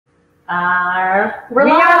We're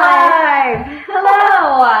live.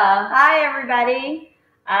 Hello. Hi, everybody.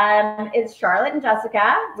 It's Charlotte and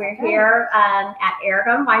Jessica. We're here at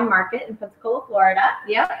Aragon Wine Market in Pensacola, Florida.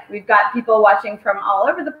 Yep. We've got people watching from all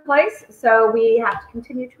over the place, so we have to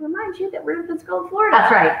continue to remind you that we're in Pensacola, Florida.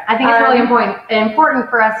 That's right. I think it's really important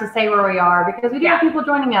for us to say where we are, because we do have people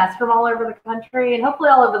joining us from all over the country and hopefully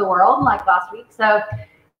all over the world, like last week. So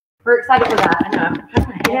we're excited for that. I know.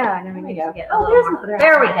 Yeah, we need to get a little little more.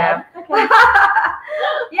 there we go. Okay.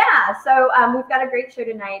 Yeah, so we've got a great show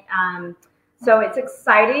tonight. So it's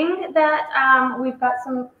exciting that we've got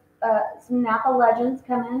some Napa legends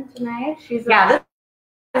coming tonight. She's a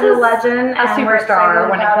legend, a superstar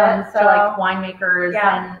when it comes to like winemakers,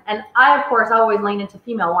 and I of course always lean into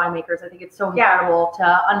female winemakers. I think it's so incredible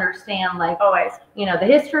to understand the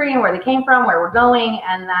history and where they came from, where we're going,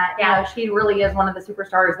 and that you know she really is one of the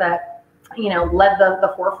superstars that led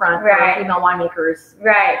the forefront for female winemakers.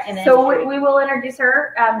 Right. So we will introduce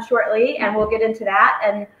her shortly, and we'll get into that,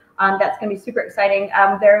 and that's going to be super exciting.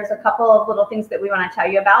 There's a couple of little things that we want to tell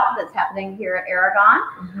you about that's happening here at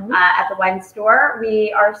Aragon at the wine store.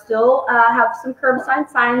 We are still have some curbside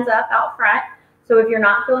signs up out front. So if you're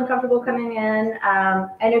not feeling comfortable coming in,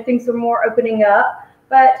 I know things are more opening up,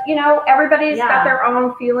 but everybody's got their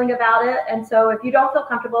own feeling about it. And so if you don't feel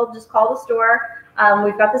comfortable, just call the store.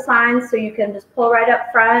 We've got the signs, so you can just pull right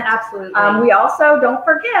up front. Absolutely. We also, don't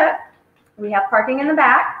forget, we have parking in the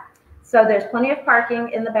back. So there's plenty of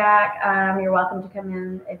parking in the back. You're welcome to come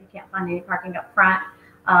in if you can't find any parking up front.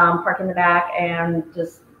 Park in the back, and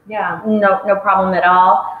just no problem at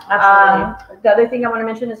all. Absolutely. The other thing I want to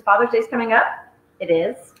mention is Father's Day's coming up. It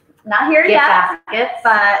is not here gift yet, baskets,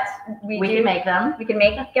 but we can make them. We can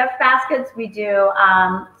make gift baskets. We do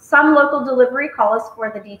some local delivery. Call us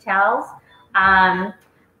for the details.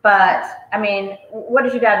 But I mean, what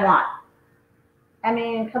does your dad want? I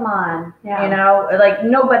mean, come on,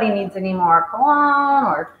 nobody needs any more cologne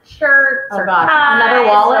or shirts or ties.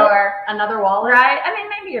 Another wallet, right? I mean,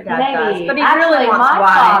 maybe your dad does, but he really wants my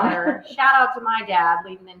wine. Father, shout out to my dad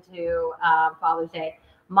leading into Father's Day.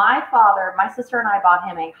 My sister and I bought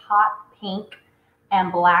him a hot pink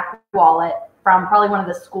and black wallet from probably one of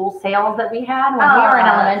the school sales that we had when we were in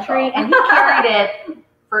elementary, and he carried it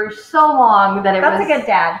for so long that That's a good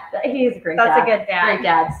dad. He's a great dad. That's a good dad. Great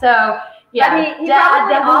dad. So. Yeah, he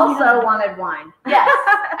probably also wanted wine. Yes,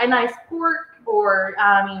 a nice port, or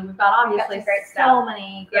we've got obviously so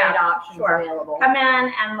many great options available. Come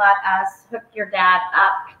in and let us hook your dad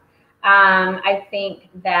up. I think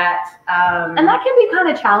that and that can be kind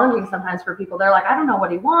of challenging sometimes for people. They're like, I don't know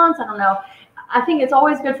what he wants. I don't know. I think it's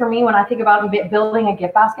always good for me when I think about building a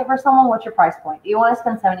gift basket for someone. What's your price point? Do you want to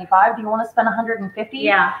spend $75? Do you want to spend $150?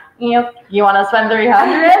 Yeah. You want to spend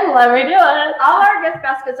 $300? Let me do it. All our gift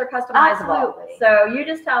baskets are customizable. Absolutely. So you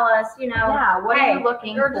just tell us, what are you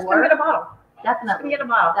looking for? You're just going to get a bottle. Definitely. Just going to get a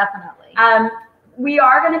bottle. Definitely. We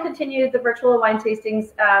are going to continue the virtual wine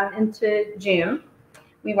tastings into June.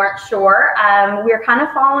 We weren't sure. We're kind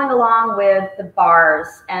of following along with the bars.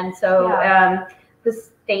 And so the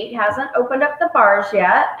state hasn't opened up the bars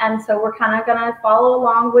yet. And so we're kind of going to follow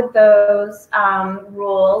along with those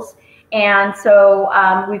rules. And so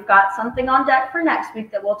we've got something on deck for next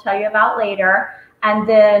week that we'll tell you about later. And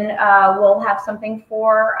then we'll have something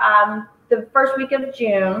for the first week of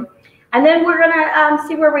June. And then we're going to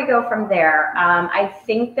see where we go from there. I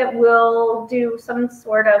think that we'll do some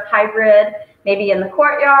sort of hybrid, maybe in the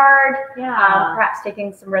courtyard, perhaps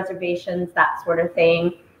taking some reservations, that sort of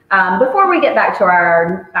thing. Before we get back to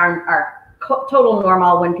our total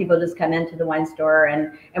normal, when people just come into the wine store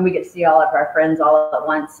and we get to see all of our friends all at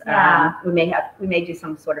once, we may do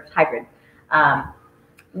some sort of hybrid.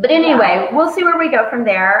 But anyway, we'll see where we go from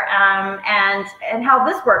there, and how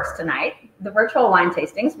this works tonight. The virtual wine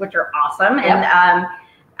tastings, which are awesome, and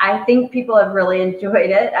I think people have really enjoyed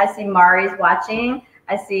it. I see Mari's watching.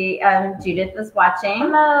 I see Judith is watching.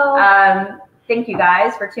 Hello. Thank you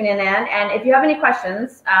guys for tuning in. And if you have any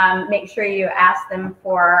questions, make sure you ask them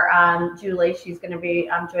for Julie. She's going to be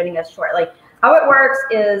joining us shortly. How it works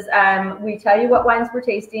is we tell you what wines we're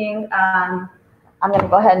tasting. I'm going to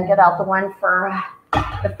go ahead and get out the one for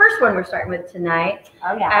the first one we're starting with tonight.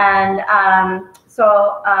 Oh, yeah. And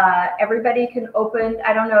so everybody can open.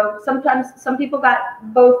 I don't know. Sometimes some people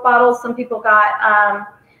got both bottles. Some people got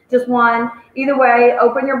just one. Either way,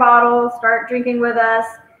 open your bottle, start drinking with us.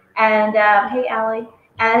 And hey, Allie,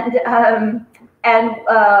 and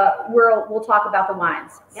we'll talk about the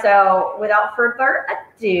wines. Yep. So without further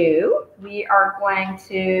ado, we are going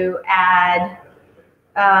to add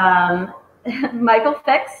Michael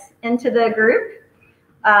Fix into the group,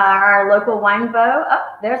 our local wine beau.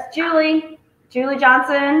 Oh, there's Julie. Julie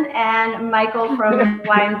Johnson and Michael from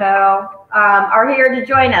Winebow are here to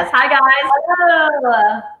join us. Hi, guys.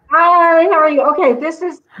 Hello. Hi, how are you? Okay, this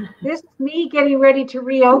is me getting ready to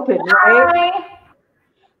reopen, right? Hi.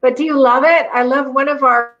 But do you love it? I love one of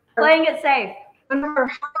our playing it safe. One of our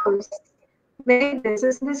hosts made this.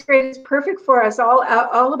 Isn't this great? It's perfect for us.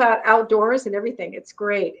 All about outdoors and everything. It's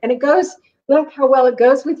great, and it goes. Look how well it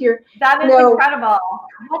goes with your. That is incredible.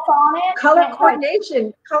 What's on it? Color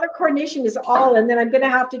coordination. Color coordination is all, and then I'm going to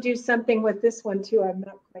have to do something with this one too. I'm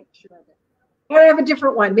not quite sure of it. I have a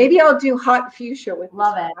different one. Maybe I'll do hot fuchsia with.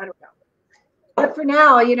 Love it. I don't know. But for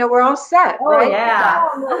now, you know, we're all set, right? Yeah.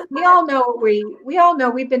 We all know we all know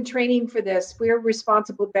we've been training for this. We're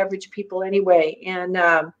responsible beverage people anyway, and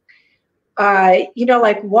you know,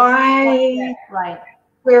 like why? Right.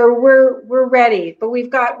 We're ready, but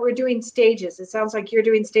we're doing stages. It sounds like you're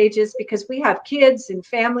doing stages because we have kids and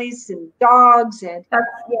families and dogs and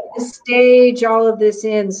stage all of this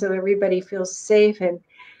in so everybody feels safe and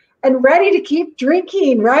ready to keep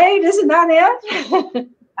drinking, right? Isn't that it?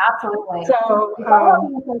 Absolutely. So we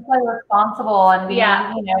can play responsible and we, you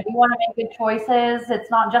know, we want to make good choices.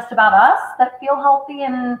 It's not just about us that feel healthy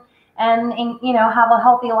and you know, have a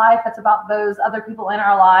healthy life. It's about those other people in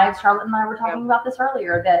our lives. Charlotte and I were talking about this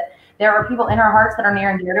earlier, that there are people in our hearts that are near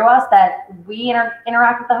and dear to us that we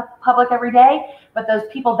interact with the public every day, but those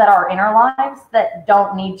people that are in our lives that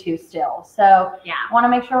don't need to still. So want to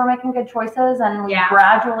make sure we're making good choices and we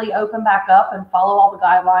gradually open back up and follow all the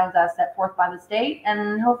guidelines as set forth by the state.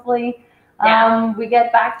 And hopefully we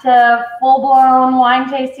get back to full-blown wine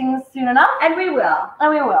tastings soon enough. And we will. And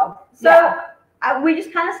we will. So we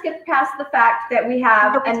just kind of skipped past the fact that we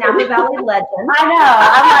have a Napa Valley legend. I know.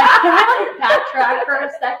 I'm like, can I backtrack for a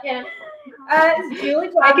second? It's Julie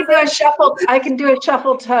Johnson. I can do a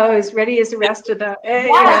shuffle toe as ready as the rest of the.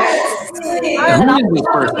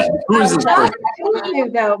 Who is this person? You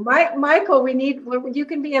though, Michael. You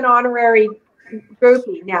can be an honorary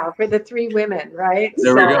groupie now for the three women, right?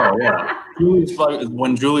 There we go. Yeah.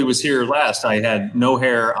 When Julie was here last, I had no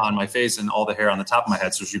hair on my face and all the hair on the top of my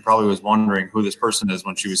head, so she probably was wondering who this person is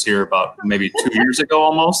when she was here about maybe 2 years ago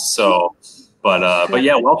almost. So, but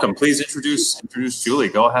yeah, welcome. Please introduce Julie.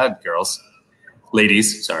 Go ahead, girls,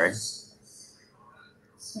 ladies. Sorry.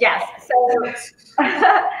 Yes.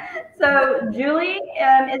 So Julie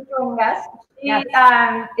is joining us. She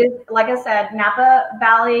is, like I said, Napa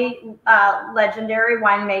Valley legendary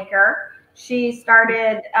winemaker. She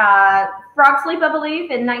started Frog Sleep, I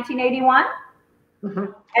believe, in 1981,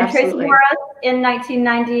 and Tres Sabores in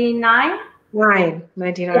 1999.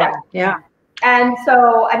 1999. Yeah. And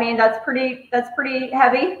so, I mean, that's pretty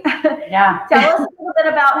heavy. Yeah. Tell us a little bit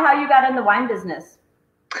about how you got in the wine business.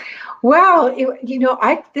 Well, you know,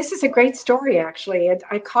 this is a great story actually.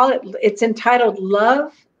 I call it. It's entitled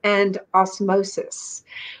 "Love and Osmosis,"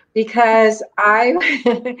 because I'm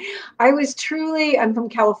from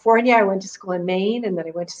California. I went to school in Maine and then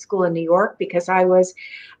I went to school in New York because I was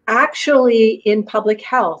actually in public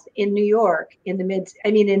health in New York in Maine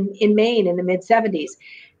in the mid 70s.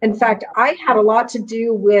 In fact, I had a lot to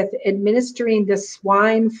do with administering the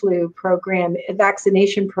swine flu program,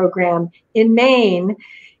 vaccination program in Maine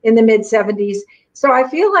in the mid 70s. So I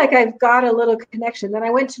feel like I've got a little connection. Then I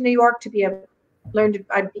went to New York to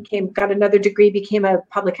got another degree, became a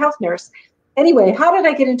public health nurse. Anyway, how did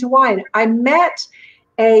I get into wine? I met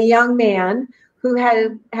a young man who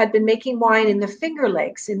had been making wine in the Finger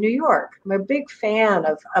Lakes in New York. I'm a big fan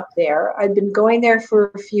of up there. I'd been going there for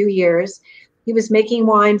a few years. He was making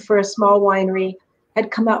wine for a small winery, had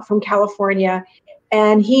come out from California,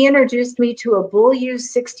 and he introduced me to a Beaulieu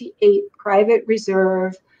 68 private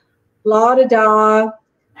reserve, La Da Da,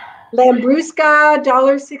 Lambrusco,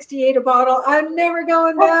 $1.68 a bottle. I'm never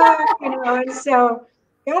going back, you know. And so,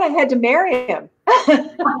 God, I had to marry him.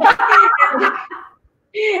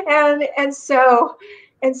 and so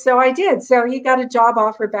I did. So he got a job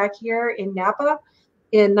offer back here in Napa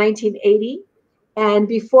in 1980. And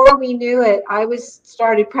before we knew it, I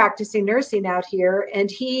started practicing nursing out here, and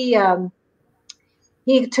he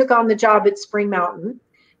took on the job at Spring Mountain.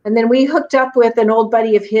 And then we hooked up with an old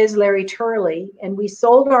buddy of his, Larry Turley, and we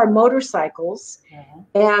sold our motorcycles.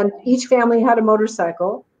 And each family had a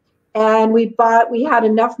motorcycle. And we had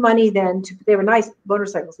enough money then they were nice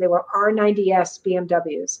motorcycles. They were R90S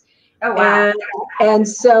BMWs. Oh, wow. And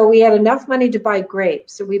so we had enough money to buy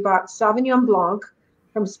grapes. So we bought Sauvignon Blanc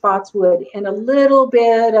from Spotswood and a little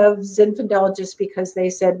bit of Zinfandel just because they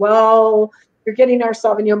said, well, you're getting our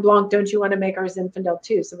Sauvignon Blanc. Don't you want to make our Zinfandel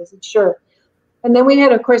too? So I said, sure. And then we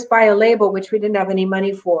had, of course, buy a label, which we didn't have any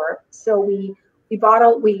money for. So we bought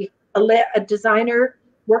a designer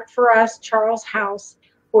worked for us, Charles House,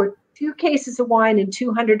 for 2 cases of wine and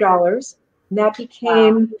 $200. And that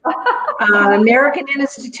became American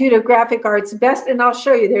Institute of Graphic Arts best. And I'll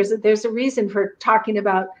show you. There's a reason for talking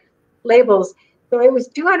about labels. So it was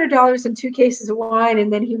 $200 and 2 cases of wine,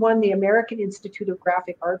 and then he won the American Institute of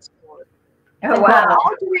Graphic Arts Award. Oh, wow.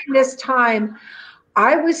 All during this time,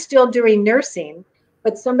 I was still doing nursing,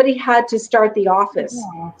 but somebody had to start the office.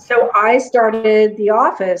 Yeah. So I started the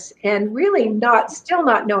office, and really still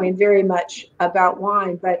not knowing very much about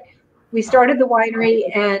wine, but we started the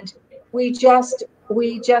winery, and we just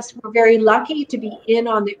were very lucky to be in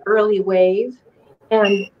on the early wave.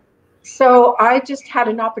 And so I just had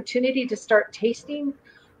an opportunity to start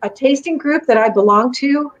a tasting group that I belong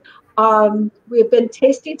to. We've been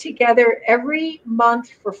tasting together every month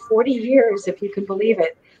for 40 years, if you can believe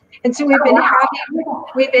it. And so we've been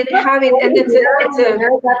having, and that's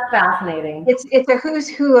fascinating. It's a who's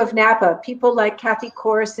who of Napa. People like Kathy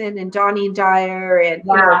Corson and Donnie Dyer and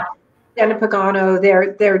Dana Pagano.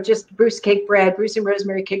 They're just Bruce and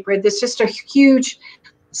Rosemary Cake Bread. There's just a huge.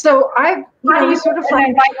 So I, sort of like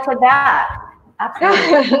invite for that.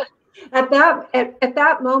 Absolutely. At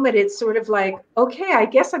that moment, it's sort of like, okay, I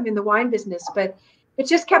guess I'm in the wine business, but it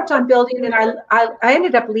just kept on building. And I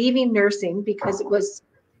ended up leaving nursing because it was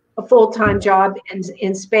a full-time job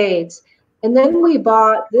in spades. And then we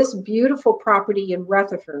bought this beautiful property in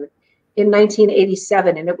Rutherford in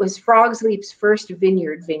 1987, and it was Frog's Leap's first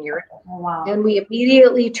vineyard. Oh, wow. And we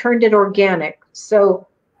immediately turned it organic. So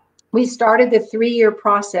we started the 3-year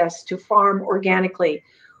process to farm organically,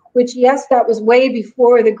 which, yes, that was way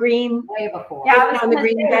before the green, on the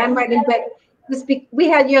green bandwagon, but we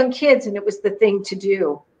had young kids, and it was the thing to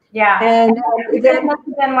do. Yeah, and that must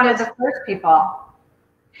have been one of the first people.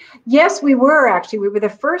 Yes, we were actually. We were the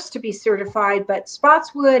first to be certified, but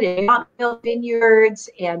Spotswood and Mountain Hill Vineyards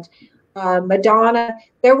and Madonna,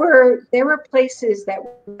 there were places that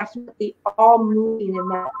were definitely all moving in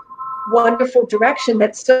that wonderful direction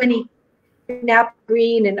that so many Napa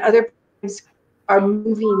Green and other places are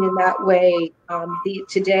moving in that way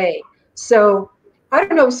today. So I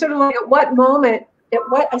don't know, sort of like at what moment,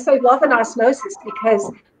 I say love and osmosis,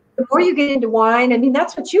 because the more you get into wine, I mean,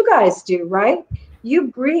 that's what you guys do, right? You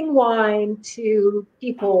bring wine to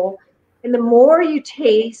people, and the more you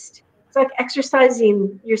taste, it's like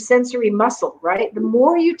exercising your sensory muscle, right? The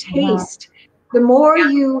more you taste, the more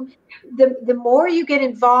you get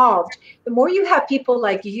involved, the more you have people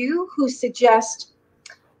like you who suggest,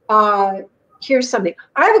 here's something.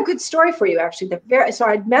 I have a good story for you, actually. So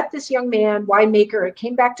I'd met this young man, winemaker. I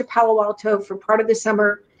came back to Palo Alto for part of the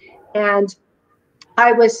summer, and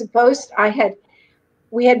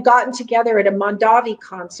we had gotten together at a Mondavi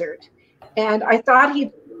concert, and I thought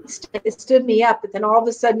he stood me up, but then all of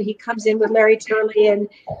a sudden he comes in with Larry Turley, and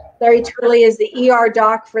Larry Turley is the ER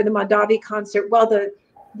doc for the Mondavi concert. Well, at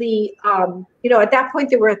that point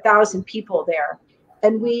there were 1,000 people there,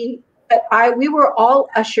 and we were all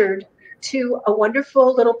ushered to a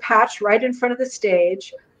wonderful little patch right in front of the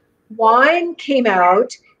stage. Wine came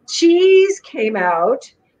out, cheese came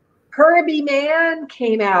out, Herbie Man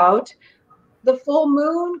came out, the full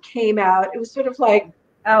moon came out. It was sort of like,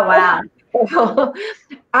 oh wow.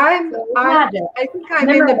 I think I'm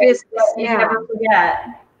in the business now. Never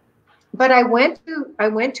forget. But I went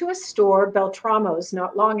to a store, Beltramo's,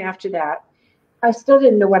 not long after that. I still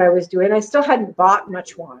didn't know what I was doing. I still hadn't bought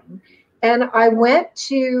much wine. And I went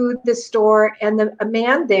to the store, and a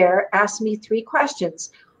man there asked me 3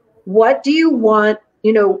 questions. What do you want?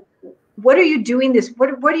 What are you doing this?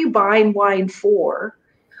 What are you buying wine for?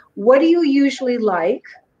 What do you usually like?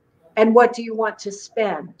 And what do you want to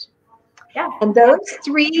spend? Yeah. And those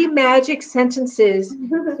 3 magic sentences,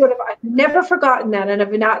 sort of, I've never forgotten that. And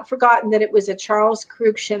I've not forgotten that it was a Charles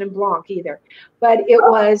Krug Chenin Blanc either. But it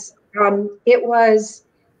was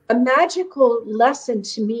a magical lesson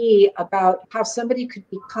to me about how somebody could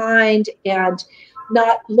be kind and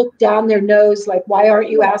not look down their nose like, why aren't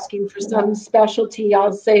you asking for some specialty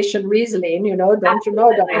Alsatian Riesling, don't you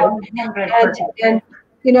know that?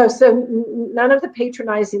 And so none of the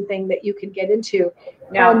patronizing thing that you can get into.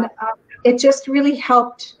 No. And it just really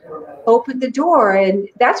helped open the door. And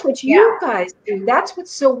that's what you guys do. That's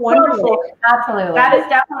what's so wonderful. Absolutely. That is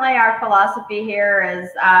definitely our philosophy here is,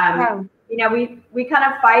 we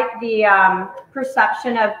kind of fight the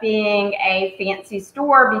perception of being a fancy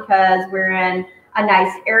store because we're in a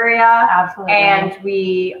nice area. Absolutely. And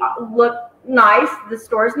we look nice. The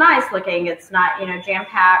store is nice looking. It's not,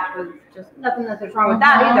 jam-packed with just nothing that there's wrong with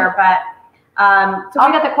that either. But so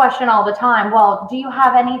I get the question all the time. Well, do you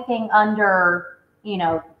have anything under you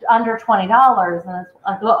know, under $20, and it's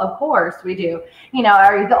like, well, of course we do. You know,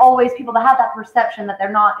 are always people that have that perception that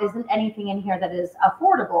isn't anything in here that is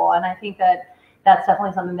affordable. And I think that that's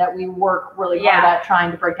definitely something that we work really hard at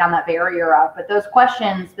trying to break down that barrier of. But those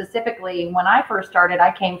questions specifically, when I first started,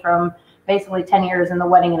 I came from basically 10 years in the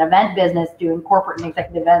wedding and event business doing corporate and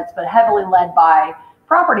executive events, but heavily led by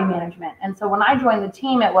property management. And so when I joined the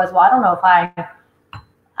team, it was, well, I don't know if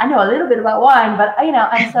I know a little bit about wine, but you know,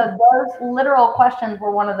 and so those literal questions were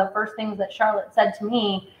one of the first things that Charlotte said to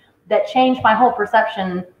me that changed my whole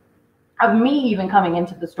perception of me even coming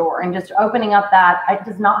into the store and just opening up that it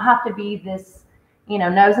does not have to be this, you know,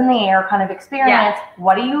 nose in the air kind of experience. Yeah.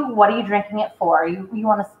 What are you drinking it for? You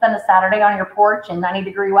want to spend a Saturday on your porch in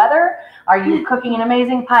 90-degree weather? Are you cooking an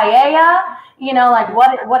amazing paella? You know, like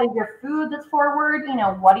what is your food that's forward? You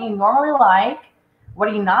know, what do you normally like? What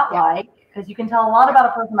do you not like? Because you can tell a lot about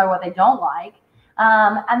a person by what they don't like.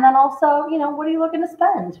 And then also, you know, what are you looking to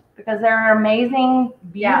spend? Because there are amazing,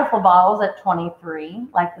 beautiful bottles at $23,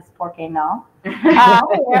 like this Porcano in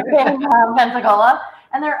Pensacola.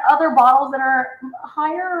 And there are other bottles that are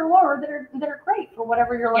higher or lower that are great for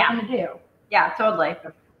whatever you're looking to do. Yeah, totally.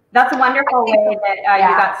 That's a wonderful way that you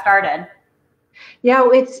got started. Yeah,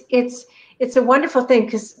 it's a wonderful thing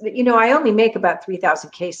because, you know, I only make about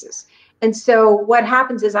 3,000 cases. And so what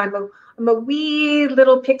happens is I'm a wee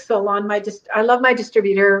little pixel on I love my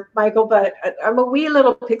distributor, Michael, but I'm a wee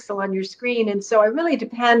little pixel on your screen. And so I really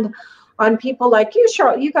depend on people like you,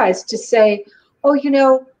 Charlotte, you guys, to say, oh, you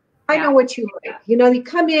know, I know what you like. You know, you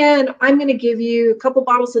come in, I'm going to give you a couple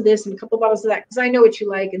bottles of this and a couple bottles of that because I know what you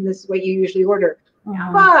like and this is what you usually order.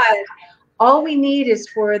 But all we need is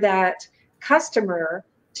for that customer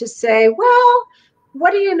to say, well,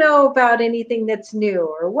 what do you know about anything that's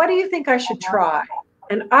new? Or what do you think I should try?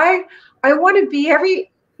 And I want to be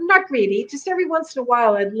I'm not greedy, just every once in a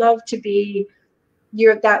while, I'd love to be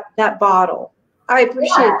that bottle. I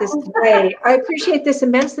appreciate this today. I appreciate this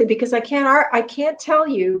immensely because I can't tell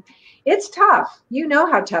you, it's tough. You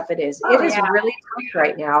know how tough it is. It is really tough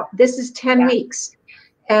right now. This is 10 weeks.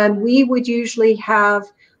 And we would usually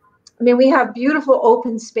we have beautiful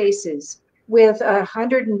open spaces with an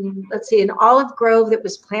olive grove that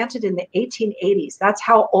was planted in the 1880s. That's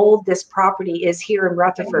how old this property is here in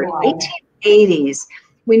Rutherford. 1880s.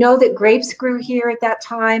 We know that grapes grew here at that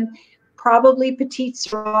time, probably Petit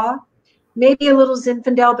Syrah, maybe a little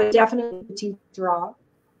Zinfandel, but definitely Petit Syrah,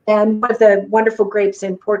 and one of the wonderful grapes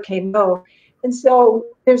in Port Caymo. And so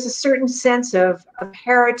there's a certain sense of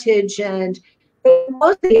heritage and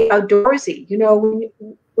mostly outdoorsy. You know,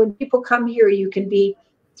 when people come here, you can be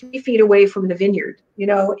 3 feet away from the vineyard, you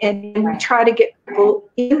know, and we try to get people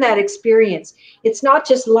in that experience. It's not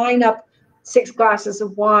just line up 6 glasses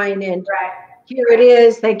of wine and here it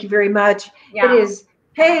is, thank you very much. It is,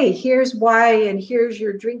 hey, here's why, and here's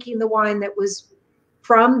you're drinking the wine that was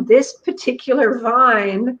from this particular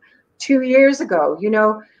vine 2 years ago, you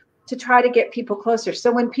know, to try to get people closer.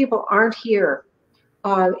 So when people aren't here,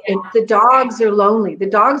 and the dogs are lonely, the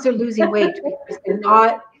dogs are losing weight because they're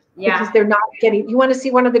not getting. You want to see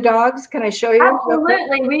one of the dogs? Can I show you?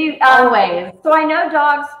 Absolutely. We always. So I know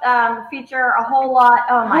dogs feature a whole lot.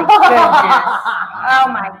 Oh my goodness. Oh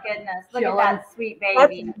my goodness. Look at that sweet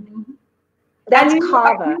baby. That's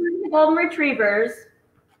Kava. Golden retrievers.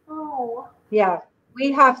 Oh. Yeah,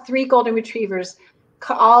 we have 3 golden retrievers,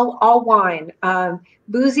 all wine.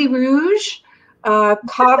 Boozy Rouge,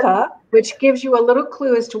 Kava, which gives you a little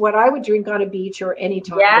clue as to what I would drink on a beach or any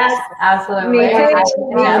time. Yes, absolutely. Me too.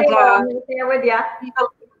 I'm there with you.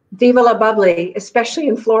 Viva la Bubbly, especially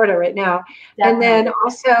in Florida right now. Definitely. And then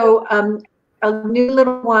also a new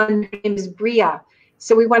little one named is Bria.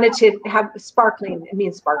 So we wanted to have sparkling.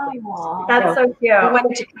 Oh, that's so cute. We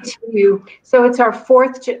wanted to continue. So it's our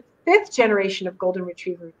 5th generation of golden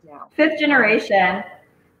retrievers now. 5th generation.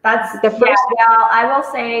 That's the first. Yeah, well, I will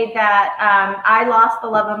say that I lost the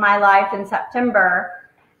love of my life in September.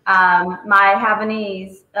 My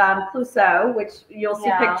Havanese Clouseau, which you'll see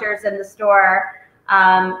pictures in the store.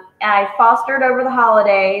 I fostered over the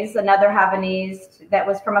holidays another Havanese that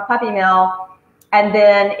was from a puppy mill. And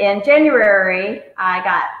then in January, I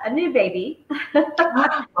got a new baby. And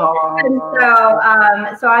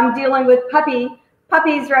so I'm dealing with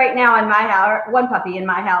puppies right now in my house, one puppy in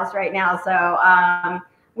my house right now. So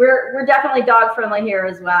we're definitely dog friendly here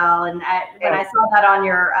as well. And when I saw that on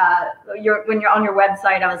when you're on your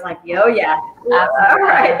website, I was like, oh yeah, all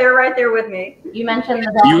right, they're right there with me. You mentioned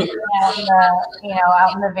the dogs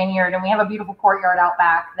out in the vineyard, and we have a beautiful courtyard out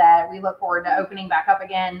back that we look forward to opening back up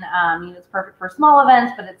again. It's perfect for small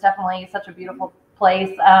events, but it's definitely such a beautiful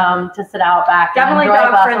place to sit out back. Definitely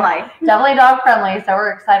dog friendly. Definitely dog friendly. So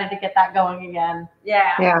we're excited to get that going again.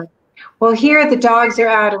 Yeah. Yeah. Well, here the dogs are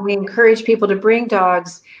out, and we encourage people to bring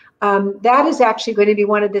dogs. That is actually going to be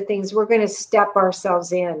one of the things we're going to step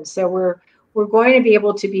ourselves in. So we're going to be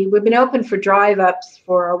able to be. We've been open for drive-ups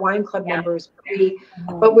for our wine club members,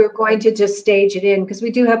 but we're going to just stage it in because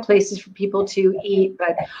we do have places for people to eat.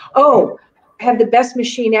 But I have the best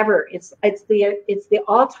machine ever. It's the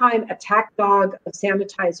all-time attack dog of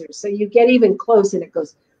sanitizers. So you get even close and it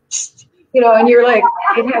goes, and you're like,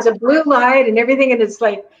 it has a blue light and everything, and it's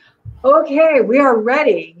like, okay, we are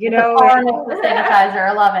ready. Sanitizer,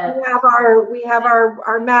 I love it. We have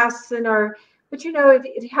our masks and but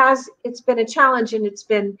it's been a challenge, and it's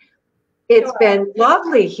been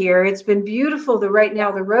lovely here. It's been beautiful. Right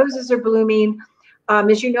now the roses are blooming.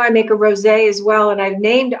 As you know, I make a rosé as well, and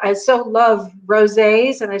I so love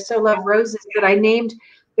rosés and I so love roses that I named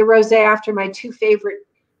the rosé after my two favorite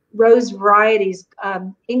rose varieties,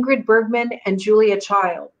 Ingrid Bergman and Julia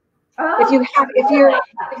Child. If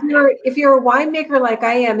you're a winemaker like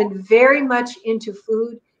I am and very much into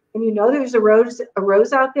food, and there's a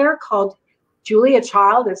rose out there called Julia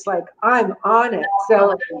Child, it's like I'm on it.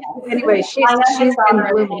 So anyway, she's been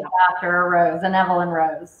blooming after a rose, an Evelyn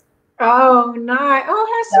rose. Oh, nice. Oh,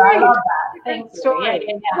 how sweet. I love that. Thanks. Story.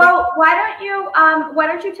 Well, why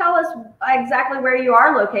don't you tell us exactly where you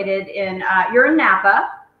are located in? You're in Napa.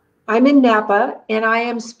 I'm in Napa, and I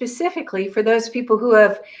am specifically, for those people who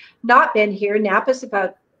have not been here,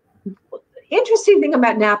 interesting thing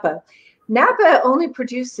about Napa only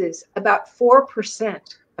produces about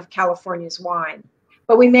 4% of California's wine,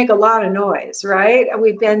 but we make a lot of noise, right? And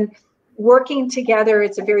we've been working together.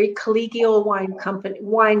 It's a very collegial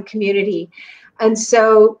wine community. And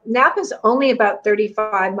so Napa's only about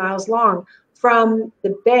 35 miles long from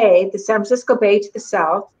the bay, the San Francisco Bay to the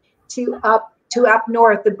south, to up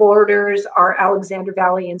north. The borders are Alexander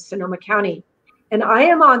Valley and Sonoma County. And I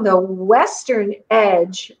am on the western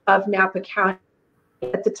edge of Napa County.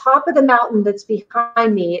 At the top of the mountain that's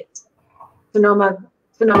behind me, Sonoma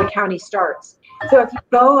County starts. So if you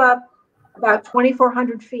go up about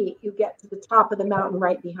 2,400 feet, you get to the top of the mountain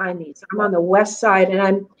right behind me. So I'm on the west side, and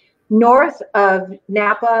I'm north of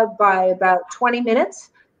Napa by about 20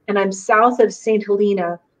 minutes, and I'm south of St.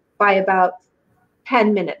 Helena by about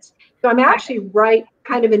 10 minutes. So I'm actually right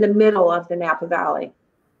kind of in the middle of the Napa Valley.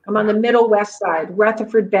 I'm on the middle west side,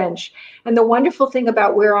 Rutherford Bench. And the wonderful thing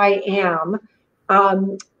about where I am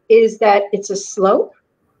is that it's a slope,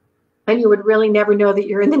 and you would really never know that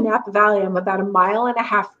you're in the Napa Valley. I'm about 1.5 miles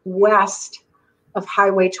west of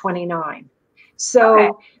Highway 29.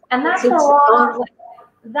 So, and that's a lot.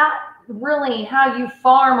 That really, how you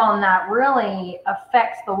farm on that really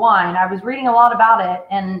affects the wine. I was reading a lot about it,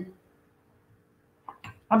 and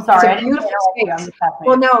I'm sorry. It's a beautiful space.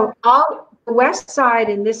 Well, no, the west side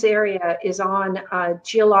in this area is on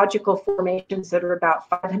geological formations that are about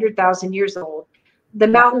 500,000 years old. The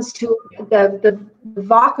mountains to the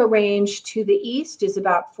Vaca Range to the east is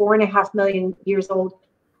about 4.5 million years old.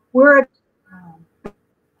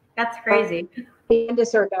 That's crazy. The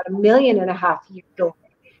Andes are about 1.5 million years old.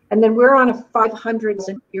 And then we're on a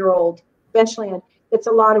 500-year-old benchland. It's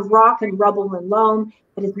a lot of rock and rubble and loam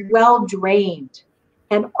that is well drained.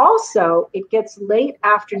 And also it gets late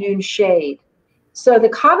afternoon shade. So the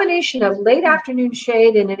combination of late afternoon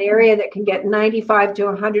shade in an area that can get 95 to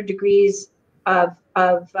 100 degrees of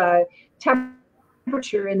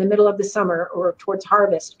temperature in the middle of the summer or towards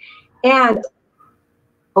harvest, and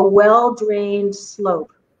a well-drained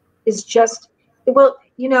slope is just, well,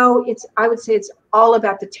 I would say it's all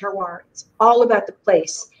about the terroir. It's all about the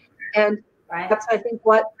place. And that's, I think,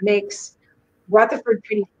 what makes Rutherford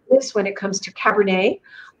pretty famous when it comes to Cabernet.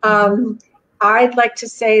 I'd like to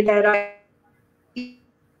say that I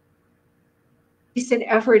decent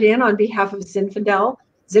effort in on behalf of Zinfandel.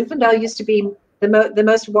 Zinfandel used to be the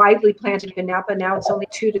most widely planted in Napa. Now it's only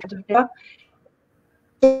 2 to Napa.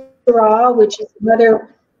 Syrah, which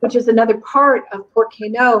is another part of Port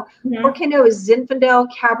Cano. Mm-hmm. Port Cano is Zinfandel,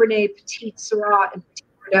 Cabernet, Petit Syrah, and Petit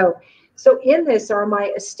Verdot. So in this are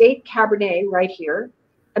my estate Cabernet right here,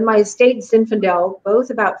 and my estate Zinfandel, both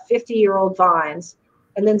about 50-year-old vines,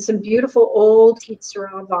 and then some beautiful old Petit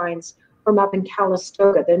Syrah vines from up in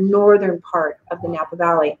Calistoga, the northern part of the Napa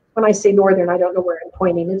Valley. When I say northern, I don't know where I'm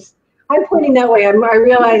pointing. I'm pointing that way. I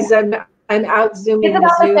realize I'm out zooming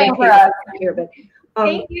the Zoom here, but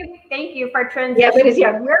thank you for transitioning. Yeah, but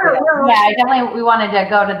definitely we wanted to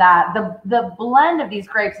go to that. The blend of these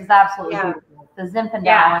grapes is absolutely beautiful. The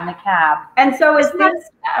Zinfandel and the Cab. And so is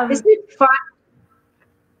it fun?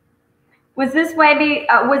 Was this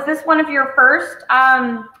one of your first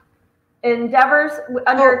endeavors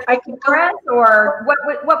under Tres, or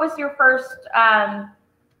what was your first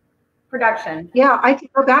production? Yeah, I can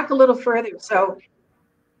go back a little further. So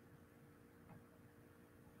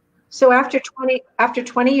after 20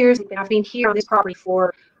 years of being here on this property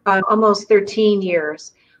for almost 13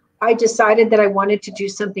 years, I decided that I wanted to do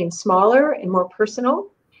something smaller and more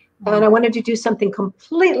personal, and I wanted to do something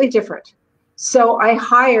completely different. So I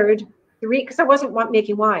hired 3, because I wasn't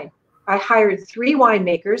making wine. I hired 3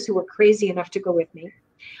 winemakers who were crazy enough to go with me.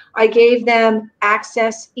 I gave them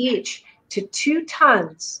access each to 2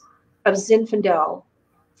 tons of Zinfandel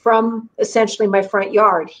from essentially my front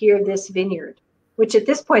yard here, this vineyard, which at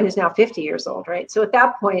this point is now 50 years old, right? So at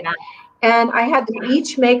that point, and I had them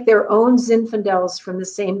each make their own Zinfandels from the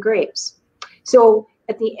same grapes. So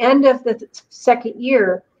at the end of the second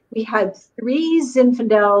year, we had 3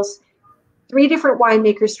 Zinfandels, 3 different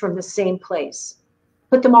winemakers from the same place.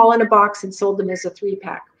 Put them all in a box and sold them as a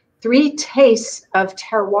 3-pack. 3 tastes of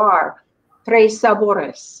terroir, Tres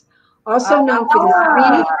Sabores. Also known for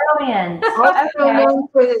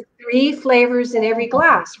the 3 flavors in every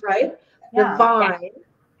glass, right? The vine,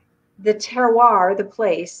 the terroir, the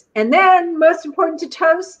place, and then most important to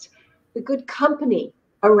toast, the good company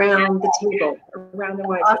around the table, around the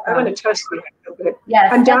wine. Awesome. So I want to toast you. So good.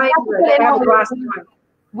 Yes. I'm dying to have a glass of wine.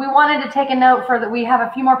 We wanted to take a note for that. We have a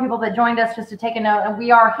few more people that joined us just to take a note. And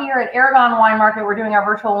we are here at Aragon Wine Market. We're doing our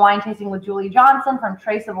virtual wine tasting with Julie Johnson from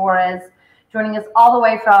Tres Sabores, joining us all the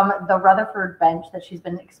way from the Rutherford Bench that she's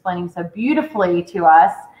been explaining so beautifully to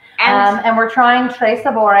us. And we're trying Tres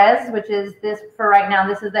Sabores, which is this for right now.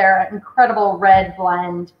 This is their incredible red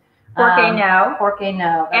blend. Porque no. Porque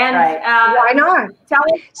no. That's and, right. Why not? Tell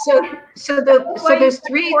us. So there's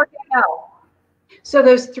 3. No. So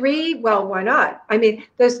those 3, well, why not? I mean,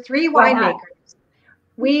 those 3 winemakers,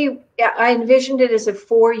 I envisioned it as a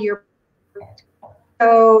 4-year.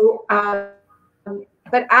 So,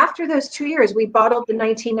 but after those 2 years, we bottled the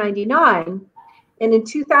 1999. And in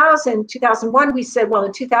 2001, we said, well,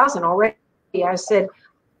 in 2000 already, I said,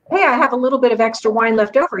 hey, I have a little bit of extra wine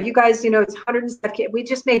left over. You guys, it's 100. We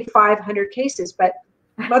just made 500 cases, but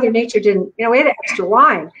Mother Nature didn't, we had extra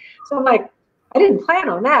wine. So I'm like, I didn't plan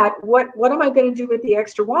on that. What am I going to do with the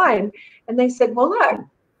extra wine? And they said, well, look,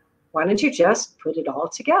 why don't you just put it all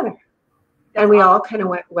together? And we all kind of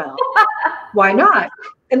went, well, why not?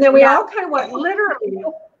 And then we all kind of went, literally,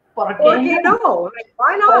 no, like,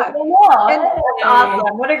 why not? And that's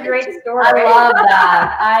awesome. What a great story. I love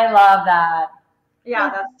that. I love that.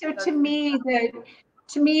 Yeah. So to me,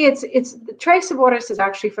 it's the Tres Sabores is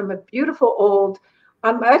actually from a beautiful old.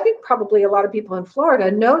 I think probably a lot of people in Florida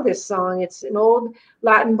know this song. It's an old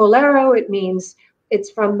Latin bolero. It means it's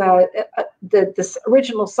from the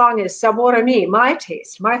original song is Sabor mi, my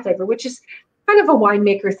taste, my flavor, which is kind of a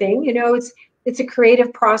winemaker thing. It's a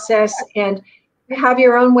creative process, and you have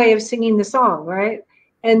your own way of singing the song, right?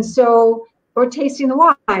 And so, or tasting the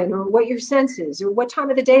wine, or what your sense is, or what time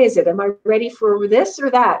of the day is it? Am I ready for this or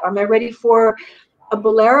that? Am I ready for a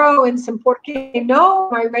bolero and some porque no?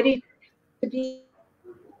 Am I ready to be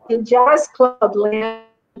in jazz club land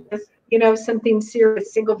with, something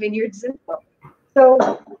serious, single vineyards?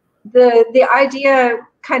 So the idea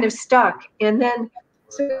kind of stuck, and then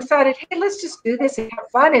so we decided, hey, let's just do this and have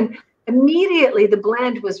fun. And immediately the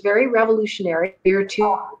blend was very revolutionary. Year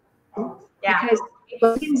 2, because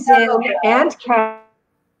Zin and Cab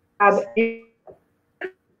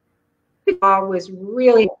was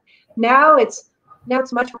really now it's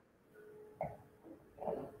much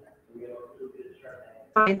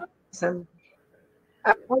some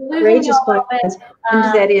outrageous blends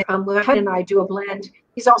that is and I do a blend.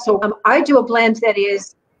 He's also I do a blend that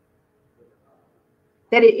is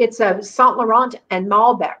it's a Saint Laurent and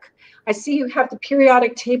Malbec. I see you have the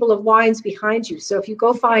periodic table of wines behind you. So if you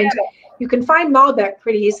go you can find Malbec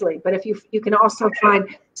pretty easily, but if you can also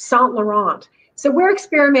find Saint Laurent. So we're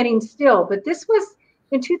experimenting still, but this was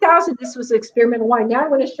in 2000. This was experimental wine. Now I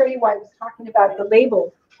want to show you why I was talking about the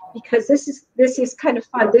label, because this is kind of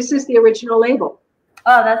fun. This is the original label.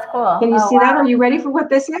 Oh, that's cool. Can you see that? Are you ready for what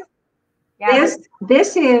this is? Yeah.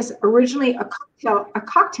 This is originally a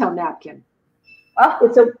cocktail napkin. Oh,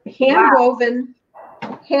 it's a hand-woven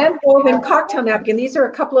cocktail napkin. These are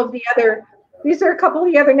a couple of the other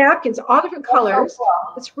napkins, all different colors. So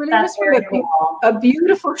cool. It's really just from a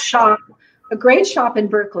beautiful shop, a great shop in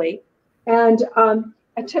Berkeley. And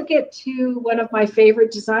I took it to one of my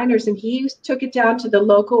favorite designers, and he took it down to the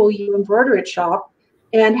local embroider it shop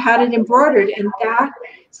and had it embroidered. And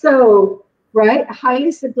right,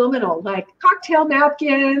 highly subliminal, like cocktail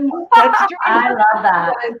napkin. I love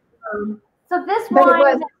that. So this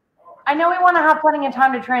wine, I know we want to have plenty of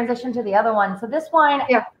time to transition to the other one. So this wine,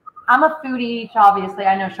 I'm a foodie, obviously.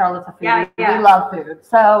 I know Charlotte's a foodie. Yeah. We love food.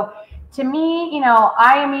 So to me, you know,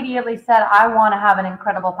 I immediately said, I want to have an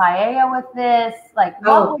incredible paella with this. Like,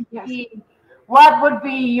 what would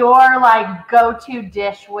be your like go-to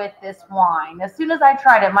dish with this wine? As soon as I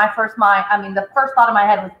tried it, the first thought in my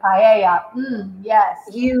head was paella. Yes.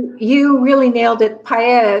 You really nailed it.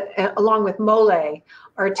 Paella along with mole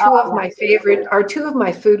are two of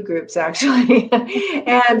my food groups, actually.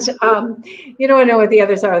 And you don't know what the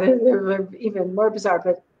others are. They're even more bizarre.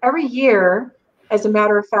 But every year, as a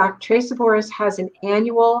matter of fact, Tres Sabores has an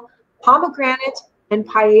annual pomegranate and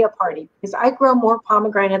paella party, because I grow more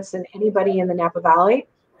pomegranates than anybody in the Napa Valley.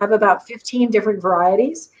 I have about 15 different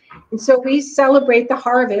varieties. And so we celebrate the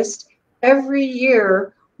harvest every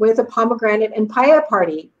year with a pomegranate and paella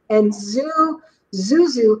party. And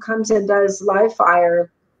Zuzu comes and does live fire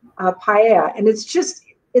paella. And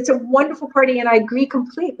it's a wonderful party. And I agree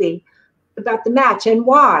completely about the match. And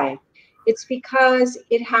why? It's because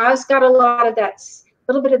it has got a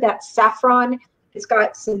little bit of that saffron. It's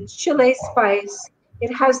got some chile spice.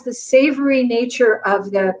 It has the savory nature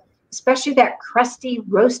of especially that crusty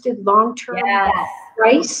roasted long-term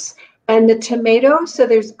rice and the tomato. So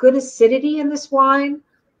there's good acidity in this wine.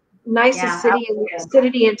 Nice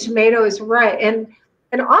acidity and tomato is right.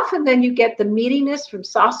 And often then you get the meatiness from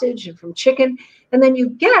sausage and from chicken. And then you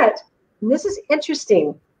get, and this is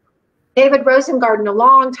interesting, David Rosengarten a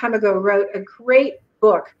long time ago wrote a great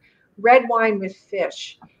book, Red Wine with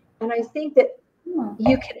Fish. And I think that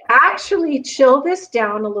you can actually chill this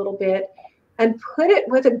down a little bit and put it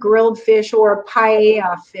with a grilled fish or a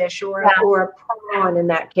paella fish or a prawn in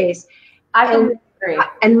that case. I agree.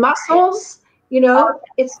 And mussels, you know,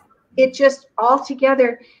 it just all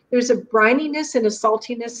together. There's a brininess and a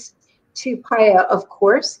saltiness to paella, of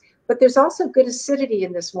course, but there's also good acidity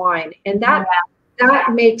in this wine, and that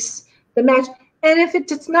makes the match. And if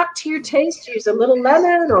it's not to your taste, use a little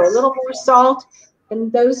lemon or a little more salt. And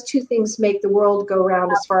those two things make the world go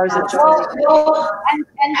round as far as enjoying.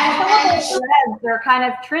 And some of those breads, they're kind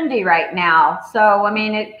of trendy right now. So, I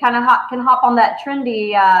mean, it kind of can hop on that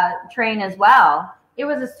trendy train as well. It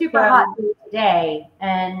was a super hot day,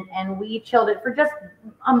 and we chilled it for just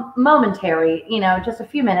momentary, you know, just a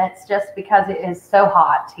few minutes, just because it is so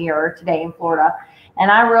hot here today in Florida. And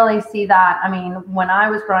I really see that. I mean, when I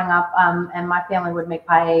was growing up, and my family would make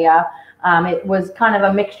paella, it was kind of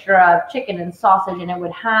a mixture of chicken and sausage, and it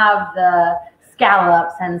would have the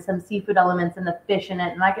scallops and some seafood elements and the fish in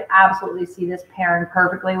it. And I could absolutely see this pairing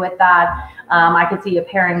perfectly with that. I could see it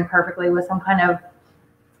pairing perfectly with some kind of,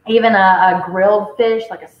 even a grilled fish,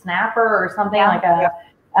 like a snapper or something, like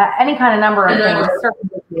any kind of number of things, certain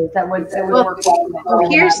dishes that would work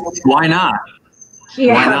well. Why not?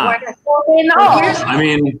 Yeah, why not? I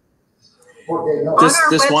mean,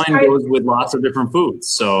 this wine goes with lots of different foods.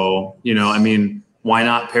 So, you know, I mean, why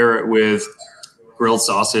not pair it with grilled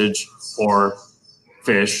sausage or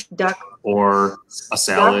fish, duck, or a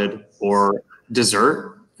salad, or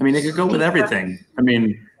dessert? I mean, it could go with everything. I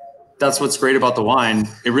mean, that's what's great about the wine.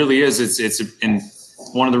 It really is. It's in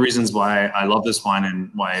one of the reasons why I love this wine and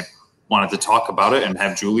why I wanted to talk about it and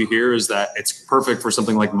have Julie here is that it's perfect for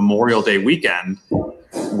something like Memorial Day weekend,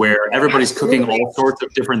 where everybody's cooking all sorts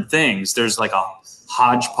of different things. There's like a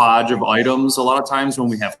hodgepodge of items. A lot of times when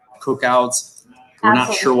we have cookouts, we're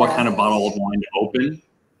not sure what kind of bottle of wine to open.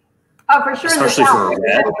 Oh, for sure. Especially for a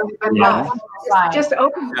red. You know? Just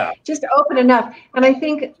open enough. And I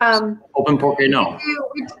think open porque no.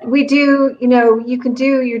 We do, you know,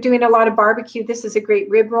 you're doing a lot of barbecue. This is a great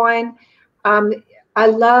rib wine. I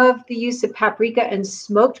love the use of paprika and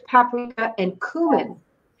smoked paprika and cumin.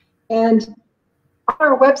 And on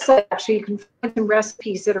our website, actually, you can find some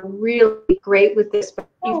recipes that are really great with this. But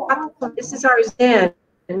this is our Zen,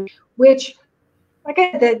 which, like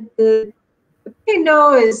I said, the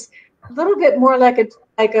Pinot is a little bit more like a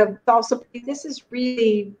salsa. This is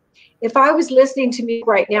really, if I was listening to music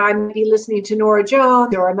right now, I might be listening to Nora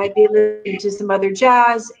Jones, or I might be listening to some other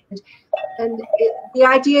jazz. And the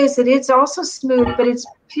idea is that it's also smooth, but it's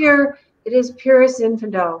pure. It is pure as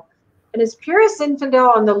Zinfandel. And it's pure as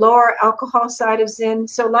Zinfandel on the lower alcohol side of Zin.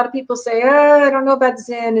 So a lot of people say, I don't know about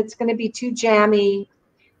Zin. It's going to be too jammy,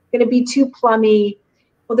 going to be too plummy.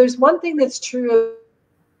 Well, there's one thing that's true.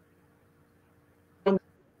 And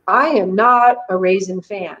I am not a raisin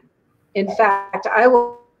fan. In fact, I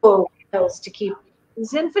will to keep.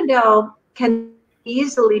 Zinfandel can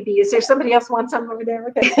easily be. Is there somebody else want some over there?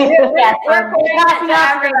 Okay. Yes,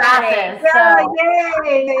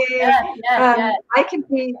 I can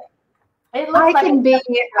be. I can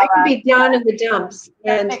be down in the dumps,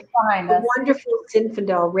 and a wonderful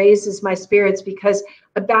Zinfandel raises my spirits because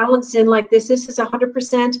a balanced Zin like this is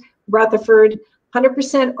 100%, Rutherford,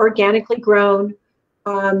 100% organically grown.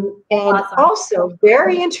 And Awesome. Also,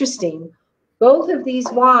 very interesting, both of these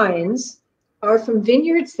wines are from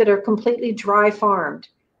vineyards that are completely dry farmed.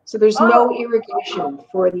 So there's no irrigation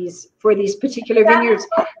for these particular vineyards.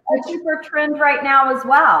 That's a super trend right now as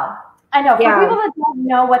well. I know. For people that don't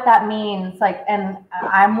know what that means, like, and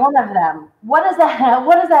I'm one of them. What does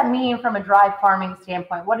that mean from a dry farming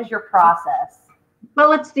standpoint? What is your process?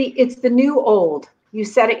 Well, it's the new old. You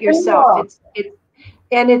said it yourself.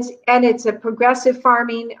 It's a progressive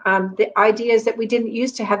farming. The idea is that we didn't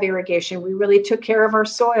used to have irrigation. We really took care of our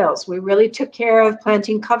soils. We really took care of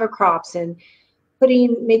planting cover crops and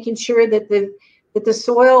making sure that the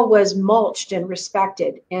soil was mulched and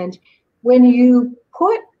respected. And when you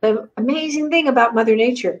put, the amazing thing about Mother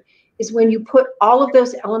Nature is when you put all of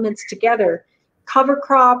those elements together, cover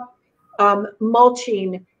crop,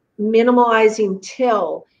 mulching, minimalizing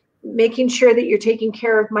till, making sure that you're taking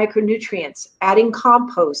care of micronutrients, adding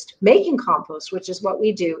compost, making compost, which is what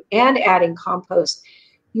we do, and adding compost.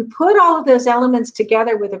 You put all of those elements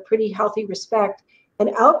together with a pretty healthy respect,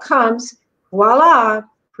 and out comes, voila,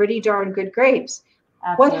 pretty darn good grapes.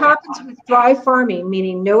 Absolutely. What happens with dry farming,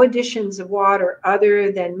 meaning no additions of water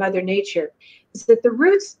other than Mother Nature, is that the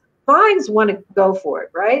vines want to go for it,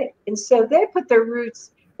 right? And so they put their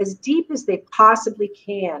roots as deep as they possibly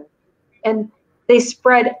can, and they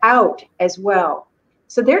spread out as well.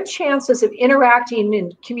 So their chances of interacting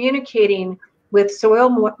and communicating with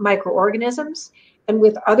soil microorganisms and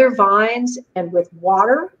with other vines and with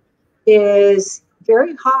water is